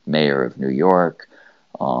as mayor of New York.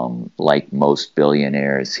 Like most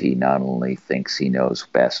billionaires, he not only thinks he knows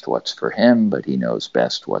best what's for him, but he knows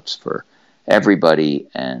best what's for everybody.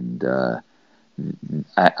 And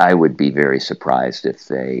I would be very surprised if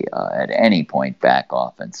they at any point back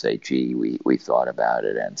off and say, gee, we thought about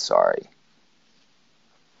it and sorry.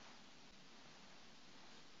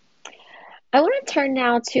 I want to turn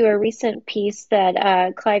now to a recent piece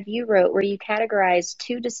that Clive, you wrote, where you categorized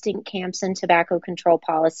two distinct camps in tobacco control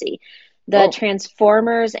policy, the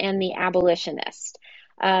transformers and the abolitionists.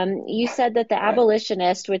 You said that the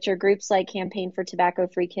abolitionists, which are groups like Campaign for Tobacco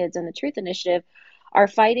Free Kids and the Truth Initiative, are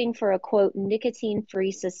fighting for a, quote,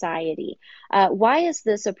 nicotine-free society. Why is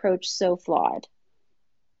this approach so flawed?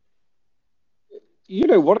 You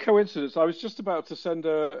know, what a coincidence. I was just about to send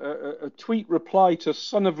a tweet reply to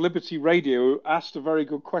Son of Liberty Radio, who asked a very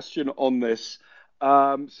good question on this,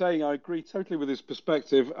 saying I agree totally with his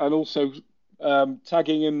perspective, and also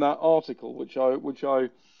tagging in that article, which I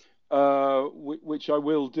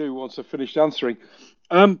will do once I've finished answering.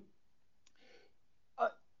 I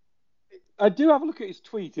do have a look at his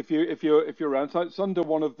tweet if you're around. It's under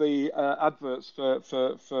one of the adverts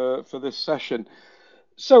for this session.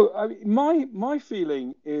 So my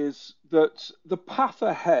feeling is that the path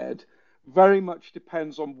ahead very much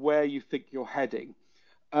depends on where you think you're heading.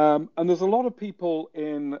 And there's a lot of people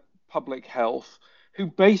in public health who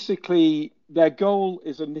basically their goal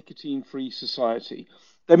is a nicotine-free society.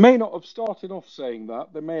 They may not have started off saying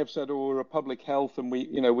that. They may have said, "Oh, we're a public health, and we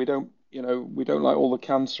don't like all the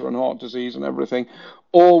cancer and heart disease and everything,"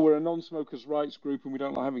 or "We're a non-smokers' rights group, and we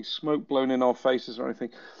don't like having smoke blown in our faces or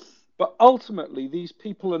anything." But ultimately, these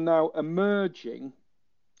people are now emerging.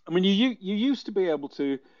 I mean, you used to be able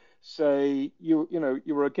to say you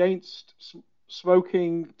were against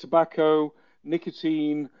smoking, tobacco,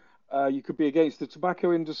 nicotine. You could be against the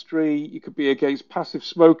tobacco industry. You could be against passive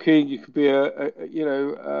smoking. You could be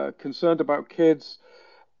concerned about kids.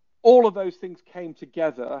 All of those things came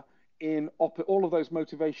together all of those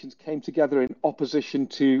motivations came together in opposition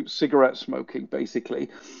to cigarette smoking, basically.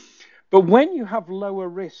 But when you have lower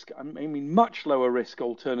risk, I mean much lower risk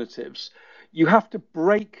alternatives, you have to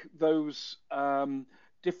break those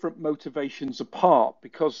different motivations apart,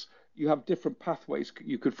 because you have different pathways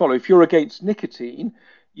you could follow. If you're against nicotine,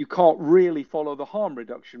 you can't really follow the harm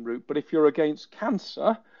reduction route. But if you're against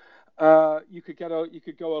cancer, you could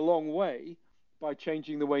go a long way by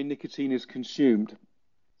changing the way nicotine is consumed.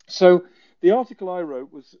 So the article I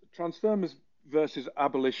wrote was Transformers versus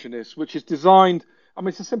Abolitionists, which is designed, I mean,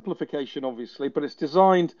 it's a simplification, obviously, but it's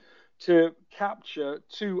designed to capture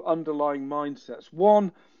two underlying mindsets.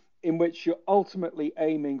 One, in which you're ultimately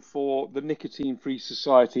aiming for the nicotine-free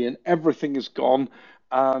society and everything is gone,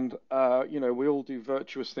 and we all do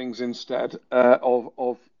virtuous things instead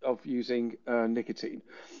of using nicotine.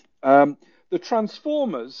 The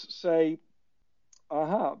Transformers say,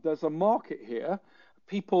 there's a market here.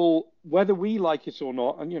 People, whether we like it or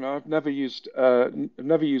not, and I've never used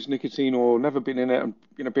nicotine or never been in it, and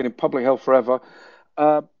been in public health forever.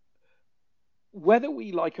 Whether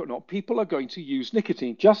we like it or not, people are going to use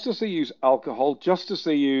nicotine, just as they use alcohol, just as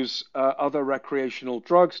they use other recreational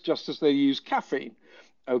drugs, just as they use caffeine.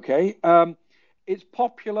 Okay, it's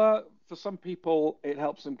popular for some people. It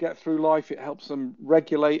helps them get through life. It helps them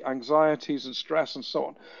regulate anxieties and stress and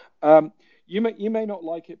so on. You may not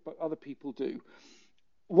like it, but other people do.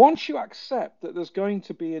 Once you accept that there's going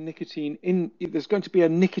to be a nicotine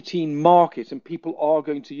market and people are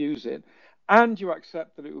going to use it, and you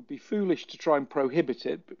accept that it would be foolish to try and prohibit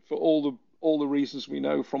it for all the reasons we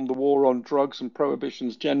know from the war on drugs and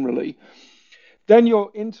prohibitions generally, then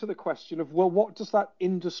you're into the question of, well, what does that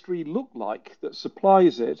industry look like that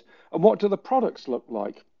supplies it, and what do the products look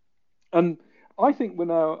like? And I think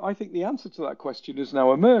the answer to that question is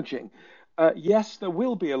now emerging. Yes, there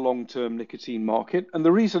will be a long-term nicotine market, and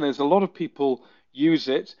the reason is a lot of people use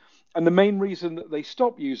it, and the main reason that they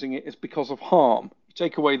stop using it is because of harm. You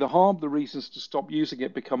take away the harm, the reasons to stop using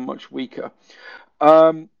it become much weaker.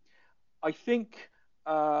 I think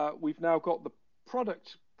we've now got the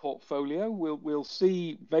product portfolio. We'll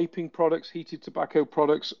see vaping products, heated tobacco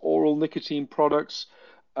products, oral nicotine products,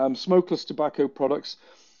 smokeless tobacco products.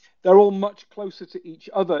 They're all much closer to each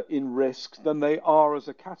other in risk than they are as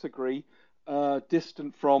a category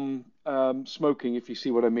distant from smoking, if you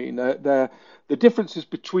see what I mean. The differences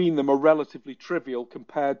between them are relatively trivial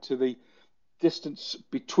compared to the distance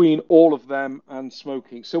between all of them and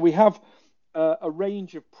smoking. So we have a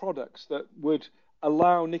range of products that would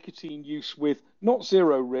allow nicotine use with not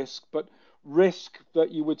zero risk, but risk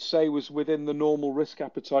that you would say was within the normal risk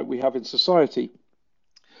appetite we have in society.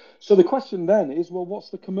 So the question then is, well,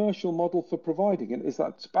 what's the commercial model for providing it? Is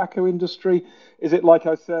that tobacco industry? Is it, like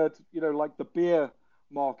I said, like the beer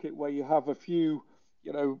market where you have a few,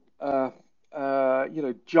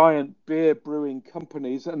 giant beer brewing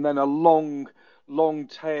companies and then a long, long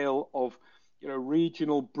tail of,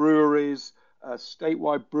 regional breweries,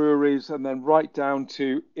 statewide breweries, and then right down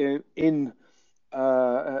to in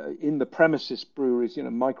the premises breweries,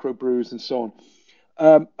 microbrews and so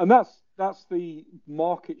on. And that's the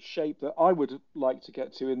market shape that I would like to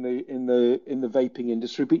get to in the vaping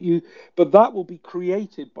industry. But that will be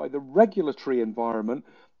created by the regulatory environment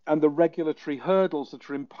and the regulatory hurdles that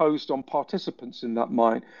are imposed on participants in that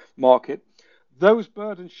market. Those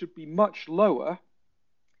burdens should be much lower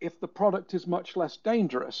if the product is much less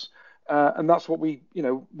dangerous. And that's what we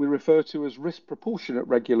refer to as risk proportionate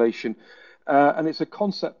regulation. And it's a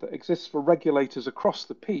concept that exists for regulators across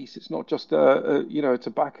the piece. It's not just a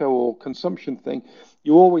tobacco or consumption thing.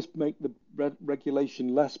 You always make the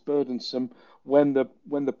regulation less burdensome when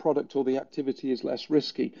the product or the activity is less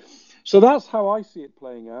risky. So that's how I see it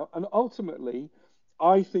playing out. And ultimately,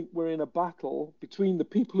 I think we're in a battle between the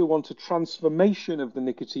people who want a transformation of the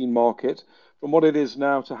nicotine market from what it is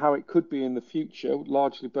now to how it could be in the future,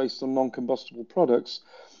 largely based on non-combustible products,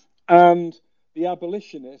 and the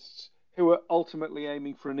abolitionists who are ultimately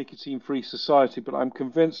aiming for a nicotine-free society. But I'm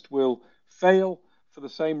convinced will fail for the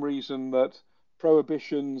same reason that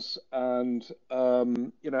prohibitions and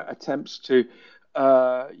attempts to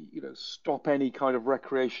stop any kind of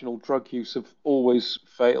recreational drug use have always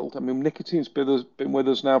failed. I mean, nicotine's been with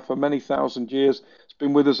us now for many thousand years. It's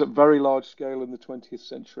been with us at very large scale in the 20th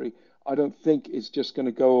century. I don't think it's just going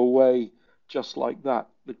to go away just like that.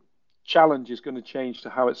 The challenge is going to change to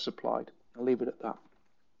how it's supplied. I'll leave it at that.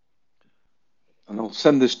 And I'll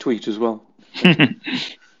send this tweet as well.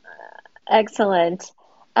 Excellent.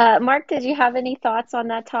 Marc, did you have any thoughts on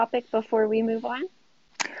that topic before we move on?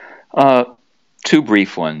 Two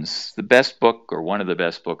brief ones. The best book, or one of the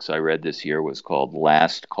best books I read this year, was called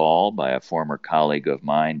Last Call by a former colleague of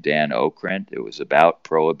mine, Dan Okrent. It was about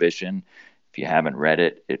prohibition. If you haven't read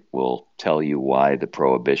it, it will tell you why the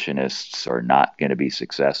prohibitionists are not going to be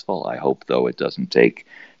successful. I hope, though, it doesn't take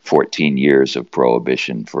 14 years of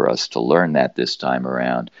prohibition for us to learn that this time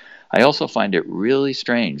around. I also find it really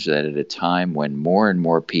strange that at a time when more and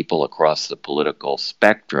more people across the political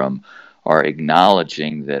spectrum are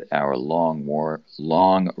acknowledging that our long-running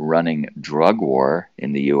drug war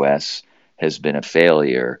in the U.S. has been a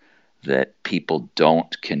failure, that people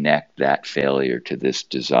don't connect that failure to this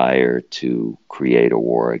desire to create a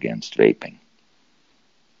war against vaping.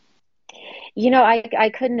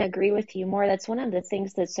 I couldn't agree with you more. That's one of the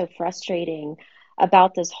things that's so frustrating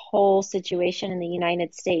about this whole situation in the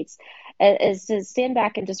United States, is to stand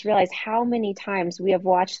back and just realize how many times we have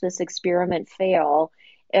watched this experiment fail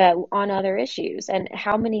on other issues, and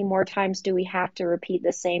how many more times do we have to repeat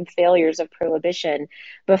the same failures of prohibition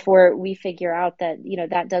before we figure out that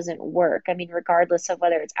that doesn't work. I mean, regardless of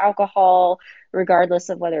whether it's alcohol, regardless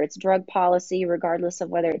of whether it's drug policy, regardless of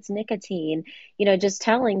whether it's nicotine, just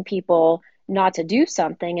telling people not to do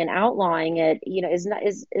something and outlawing it,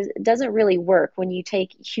 doesn't really work when you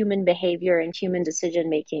take human behavior and human decision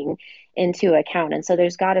making into account. And so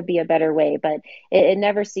there's got to be a better way, but it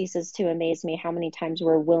never ceases to amaze me how many times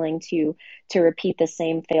we're willing to repeat the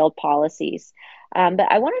same failed policies.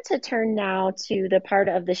 But I wanted to turn now to the part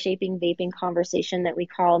of the Shaping Vaping conversation that we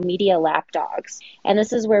call Media Lapdogs. And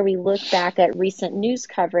this is where we look back at recent news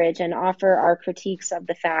coverage and offer our critiques of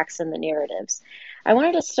the facts and the narratives. I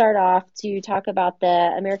wanted to start off to talk about the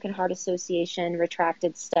American Heart Association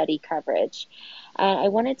retracted study coverage. I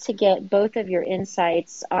wanted to get both of your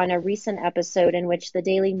insights on a recent episode in which the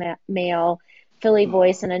Daily Mail, Philly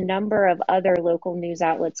Voice, and a number of other local news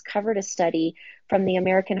outlets covered a study from the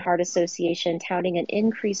American Heart Association touting an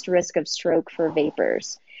increased risk of stroke for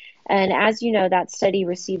vapers. And as you know, that study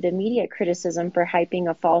received immediate criticism for hyping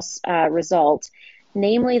a false result,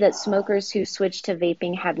 namely that smokers who switched to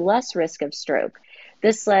vaping had less risk of stroke.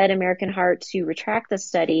 This led American Heart to retract the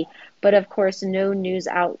study, but of course, no news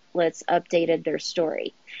outlets updated their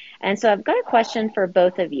story. And so I've got a question for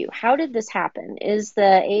both of you. How did this happen? Is the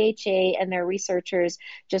AHA and their researchers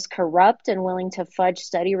just corrupt and willing to fudge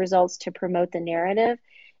study results to promote the narrative?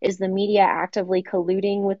 Is the media actively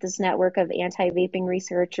colluding with this network of anti-vaping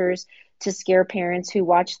researchers to scare parents who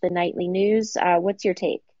watch the nightly news? What's your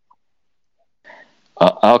take?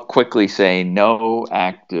 I'll quickly say no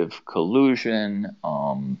active collusion.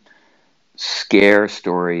 Scare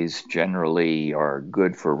stories generally are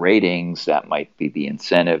good for ratings. That might be the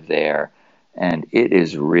incentive there. And it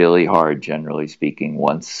is really hard, generally speaking,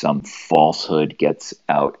 once some falsehood gets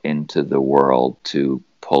out into the world to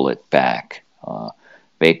pull it back.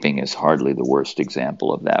 Vaping is hardly the worst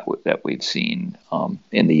example of that we've seen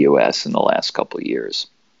in the U.S. in the last couple of years.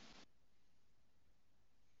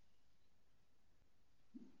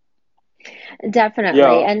 Definitely.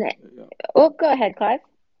 Yeah. And oh, go ahead, Clive.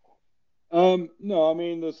 No, I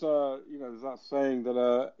mean, there's that saying that,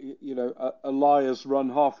 a liar's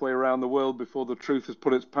run halfway around the world before the truth has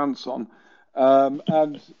put its pants on,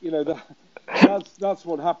 and that's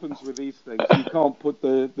what happens with these things. You can't put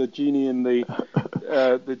the genie in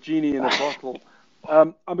the genie in a bottle.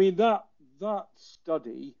 I mean that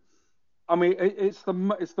study. I mean, it's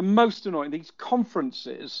the most annoying. These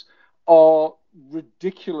conferences are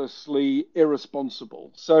ridiculously irresponsible.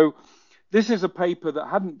 So this is a paper that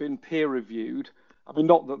hadn't been peer reviewed. I mean,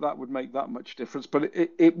 not that that would make that much difference, but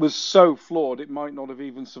it was so flawed it might not have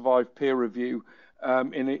even survived peer review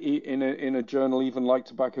in a journal even like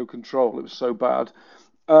Tobacco Control. It was so bad.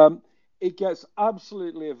 It gets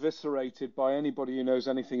absolutely eviscerated by anybody who knows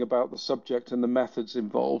anything about the subject and the methods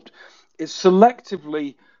involved. It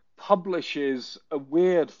selectively publishes a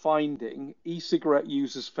weird finding. E-cigarette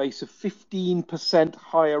users face a 15%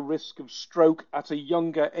 higher risk of stroke at a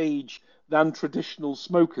younger age than traditional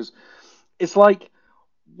smokers. It's like,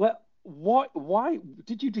 well, why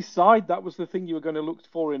did you decide that was the thing you were going to look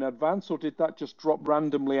for in advance, or did that just drop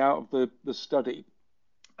randomly out of the study?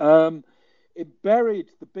 It buried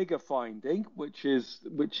the bigger finding, which is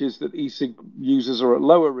that e-cig users are at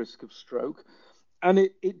lower risk of stroke, and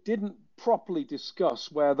it didn't properly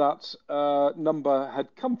discuss where that number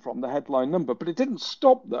had come from, the headline number, but it didn't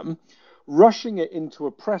stop them rushing it into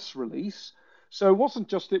a press release. So it wasn't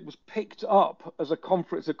just it was picked up as a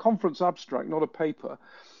conference abstract, not a paper.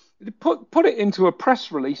 It put it into a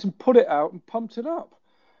press release and put it out and pumped it up.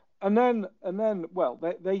 And then, well,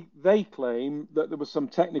 they claim that there was some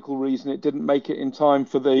technical reason it didn't make it in time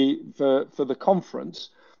for the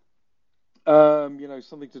conference.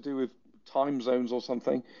 Something to do with time zones or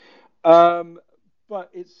something. But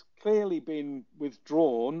it's clearly been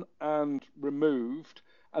withdrawn and removed,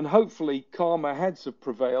 and hopefully calmer heads have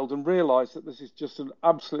prevailed and realised that this is just an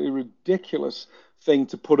absolutely ridiculous thing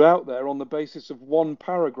to put out there on the basis of one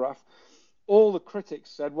paragraph. All the critics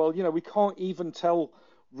said, well, we can't even tell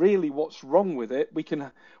really what's wrong with it. We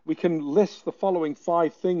can list the following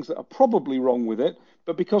 5 things that are probably wrong with it,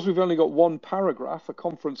 but because we've only got one paragraph, a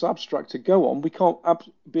conference abstract to go on, we can't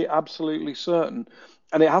be absolutely certain.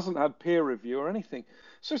 And it hasn't had peer review or anything.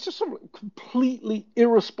 So it's just sort of completely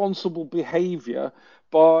irresponsible behavior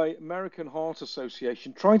by American Heart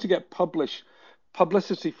Association trying to get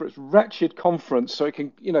publicity for its wretched conference so it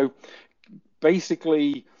can,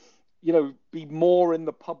 basically, be more in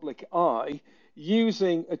the public eye,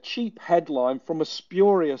 using a cheap headline from a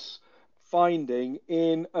spurious finding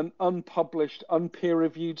in an unpublished,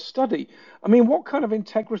 unpeer-reviewed study. I mean, what kind of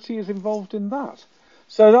integrity is involved in that?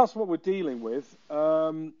 So that's what we're dealing with.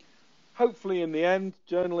 Hopefully, in the end,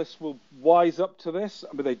 journalists will wise up to this.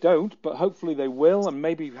 I mean, they don't, but hopefully they will. And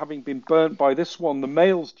maybe having been burnt by this one, the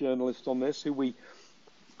Mail's journalist on this, who we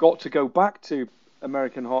got to go back to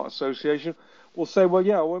American Heart Association, will say, well,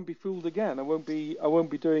 yeah, I won't be fooled again. I won't be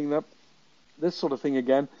doing this sort of thing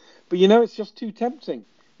again. But it's just too tempting.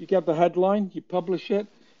 You get the headline, you publish it,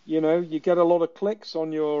 you get a lot of clicks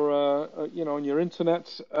on your on your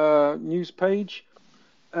internet news page,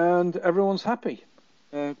 and everyone's happy.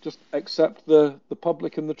 Just accept the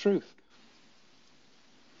public and the truth.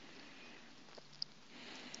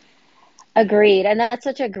 Agreed, and that's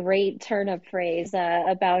such a great turn of phrase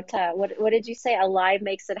about what did you say? A lie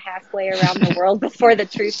makes it halfway around the world before the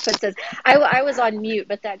truth puts us. I was on mute,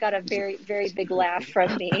 but that got a very big laugh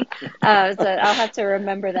from me. So I'll have to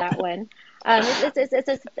remember that one.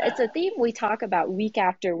 It's a theme we talk about week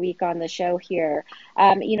after week on the show here.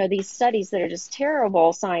 These studies that are just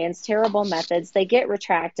terrible science, terrible methods, they get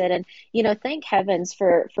retracted, and thank heavens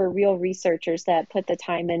for real researchers that put the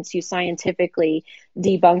time into scientifically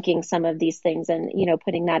debunking some of these things and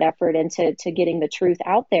putting that effort into getting the truth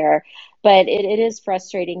out there. But it is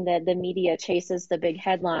frustrating that the media chases the big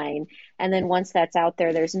headline, and then once that's out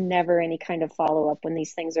there, there's never any kind of follow-up when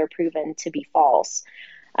these things are proven to be false.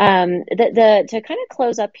 The to kind of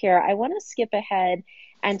close up here, I want to skip ahead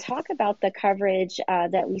and talk about the coverage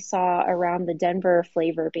that we saw around the Denver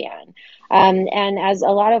flavor ban. And as a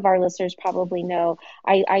lot of our listeners probably know,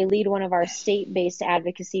 I lead one of our state-based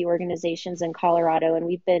advocacy organizations in Colorado, and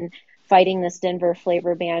we've been fighting this Denver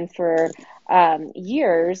flavor ban for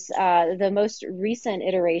years. The most recent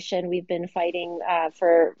iteration we've been fighting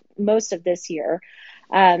for most of this year.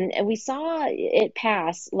 And we saw it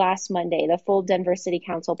pass last Monday. The full Denver City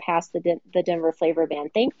Council passed the Denver flavor ban.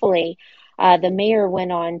 Thankfully, the mayor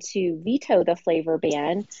went on to veto the flavor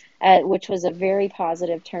ban, which was a very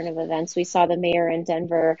positive turn of events. We saw the mayor in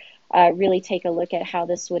Denver really take a look at how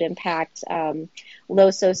this would impact low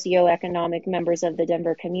socioeconomic members of the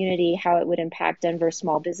Denver community, how it would impact Denver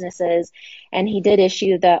small businesses. And he did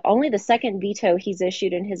issue only the second veto he's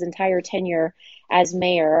issued in his entire tenure as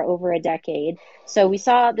mayor, over a decade. So we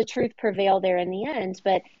saw the truth prevail there in the end,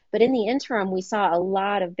 but in the interim, we saw a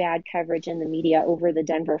lot of bad coverage in the media over the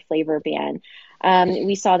Denver flavor ban.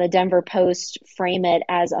 We saw the Denver Post frame it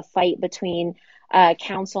as a fight between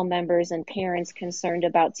council members and parents concerned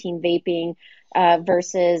about teen vaping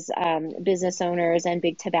versus business owners and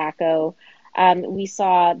big tobacco. We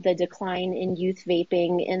saw the decline in youth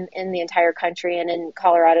vaping in the entire country and in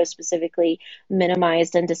Colorado specifically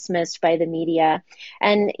minimized and dismissed by the media.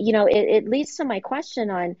 And, it leads to my question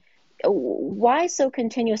on why so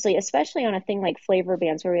continuously, especially on a thing like flavor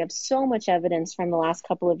bans, where we have so much evidence from the last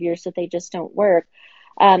couple of years that they just don't work.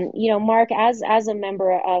 Marc, as a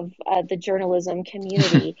member of the journalism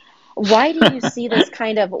community, why do you see this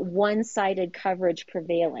kind of one-sided coverage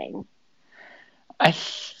prevailing?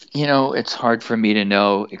 It's hard for me to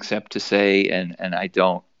know except to say, and I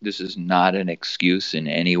don't, this is not an excuse in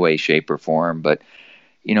any way, shape, or form, but,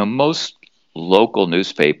 most local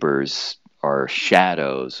newspapers are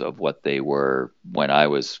shadows of what they were when I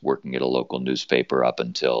was working at a local newspaper up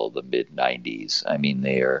until the mid 90s. I mean,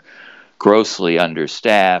 they are grossly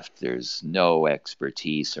understaffed. There's no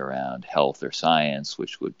expertise around health or science,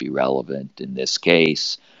 which would be relevant in this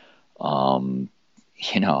case. Um,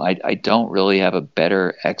 I don't really have a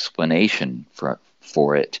better explanation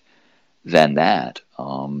for it than that.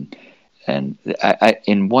 And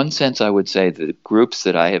in one sense, I would say the groups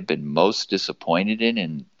that I have been most disappointed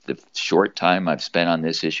in the short time I've spent on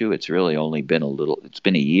this issue, it's really only been it's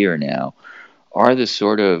been a year now, are the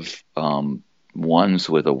sort of ones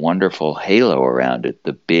with a wonderful halo around it,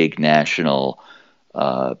 the big national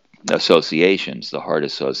associations, the Heart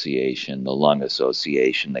Association, the Lung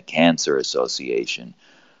Association, the Cancer Association.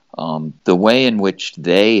 The way in which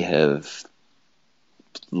they have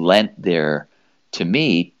lent to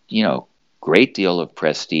me, great deal of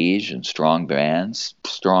prestige and strong brands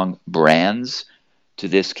to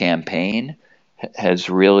this campaign has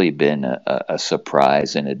really been a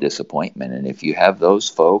surprise and a disappointment. And if you have those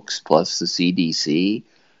folks plus the CDC,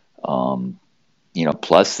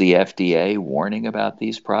 plus the FDA warning about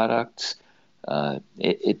these products,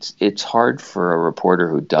 it's hard for a reporter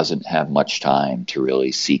who doesn't have much time to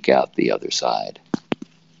really seek out the other side.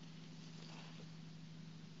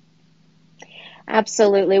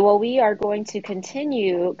 Absolutely. Well, we are going to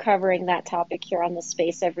continue covering that topic here on the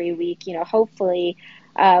space every week. Hopefully,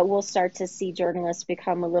 we'll start to see journalists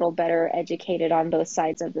become a little better educated on both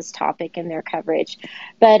sides of this topic in their coverage.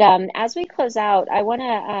 But as we close out, I want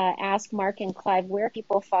to ask Marc and Clive where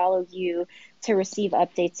people follow you to receive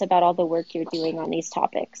updates about all the work you're doing on these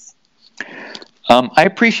topics. I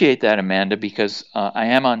appreciate that, Amanda, because I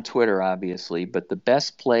am on Twitter, obviously, but the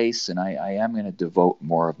best place, and I am going to devote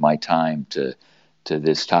more of my time to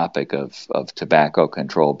this topic of tobacco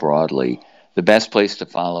control broadly. The best place to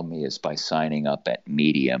follow me is by signing up at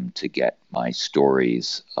Medium to get my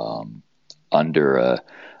stories under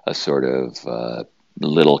a sort of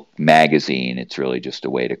little magazine. It's really just a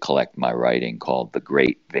way to collect my writing called The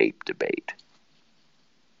Great Vape Debate.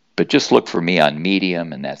 But just look for me on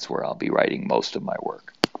Medium, and that's where I'll be writing most of my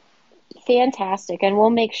work. Fantastic. And we'll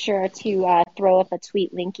make sure to throw up a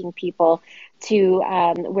tweet linking people to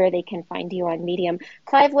where they can find you on Medium.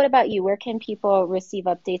 Clive, what about you? Where can people receive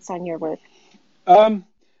updates on your work? Um,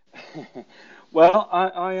 well,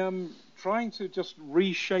 I am trying to just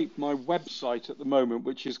reshape my website at the moment,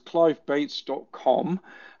 which is clivebates.com,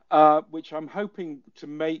 which I'm hoping to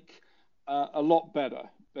make a lot better.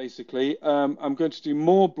 Basically, I'm going to do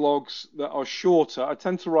more blogs that are shorter. I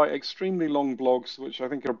tend to write extremely long blogs, which I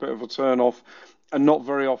think are a bit of a turn off, and not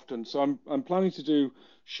very often. So I'm planning to do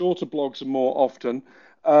shorter blogs and more often.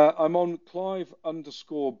 I'm on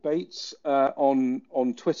Clive_Bates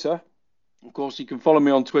on Twitter. Of course, you can follow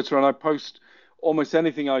me on Twitter, and I post almost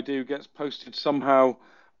anything I do gets posted somehow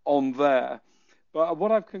on there. But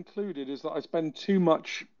what I've concluded is that I spend too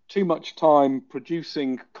much time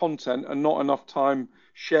producing content and not enough time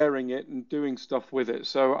sharing it and doing stuff with it.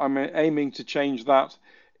 So I'm aiming to change that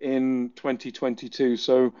in 2022.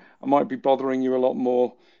 So I might be bothering you a lot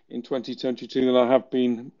more in 2022 than I have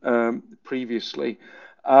been previously.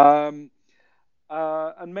 And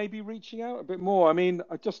maybe reaching out a bit more. I mean,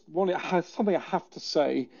 I just want to something I have to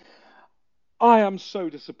say. I am so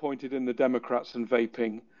disappointed in the Democrats and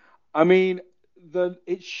vaping. I mean,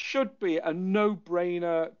 it should be a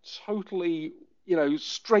no-brainer, totally,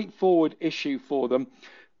 straightforward issue for them.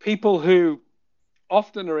 People who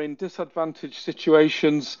often are in disadvantaged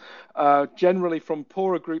situations, generally from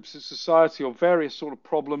poorer groups of society or various sort of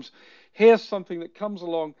problems. Here's something that comes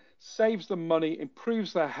along, saves them money,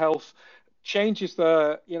 improves their health, changes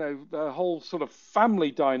the whole sort of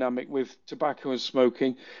family dynamic with tobacco and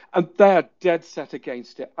smoking, and they're dead set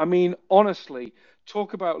against it. I mean, honestly,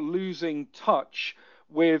 talk about losing touch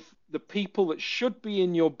with the people that should be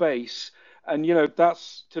in your base. And,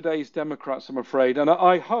 that's today's Democrats, I'm afraid. And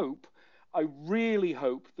I really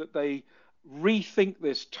hope that they rethink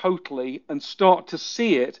this totally and start to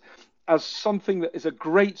see it as something that is a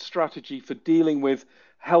great strategy for dealing with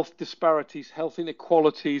health disparities, health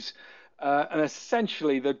inequalities, and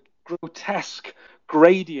essentially the grotesque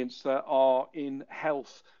gradients that are in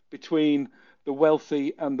health between the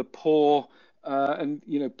wealthy and the poor, and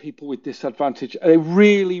people with disadvantage. They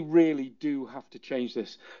really, really do have to change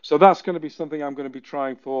this. So that's going to be something I'm going to be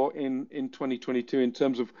trying for in 2022 in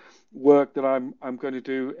terms of work that I'm going to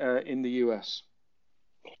do in the US.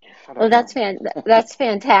 Well, that's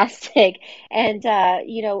fantastic. And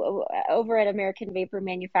over at American Vapor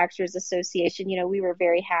Manufacturers Association, we were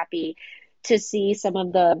very happy to see some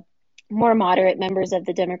of the more moderate members of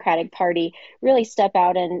the Democratic Party really step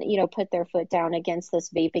out and put their foot down against this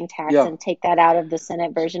vaping tax Yeah. and take that out of the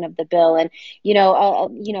Senate version of the bill. And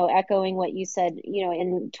echoing what you said,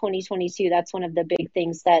 in 2022, that's one of the big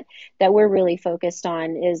things that we're really focused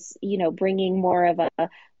on is bringing more of a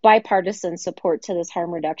bipartisan support to this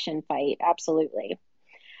harm reduction fight. Absolutely.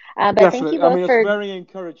 But Definitely. thank you I both mean, it's for. very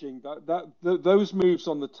encouraging that those moves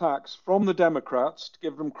on the tax from the Democrats, to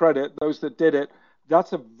give them credit, those that did it,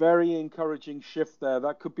 that's a very encouraging shift there.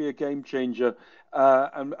 That could be a game changer,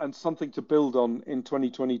 and something to build on in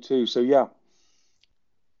 2022. So, yeah.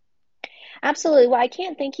 Absolutely. Well, I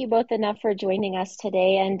can't thank you both enough for joining us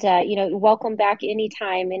today. And, welcome back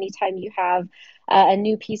anytime you have a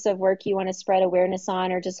new piece of work you want to spread awareness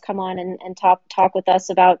on, or just come on and talk with us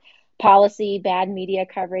about policy, bad media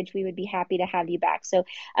coverage. We would be happy to have you back. So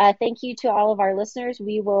thank you to all of our listeners.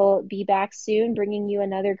 We will be back soon bringing you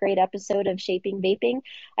another great episode of Shaping Vaping.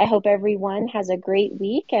 I hope everyone has a great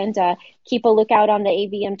week, and keep a lookout on the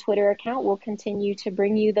AVM Twitter account. We'll continue to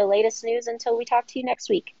bring you the latest news until we talk to you next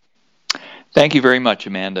week. Thank you very much,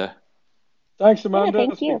 Amanda. Thanks, Amanda. Yeah,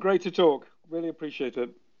 thank It's been you. great to talk. Really appreciate it.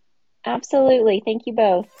 Absolutely. Thank you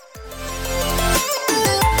both.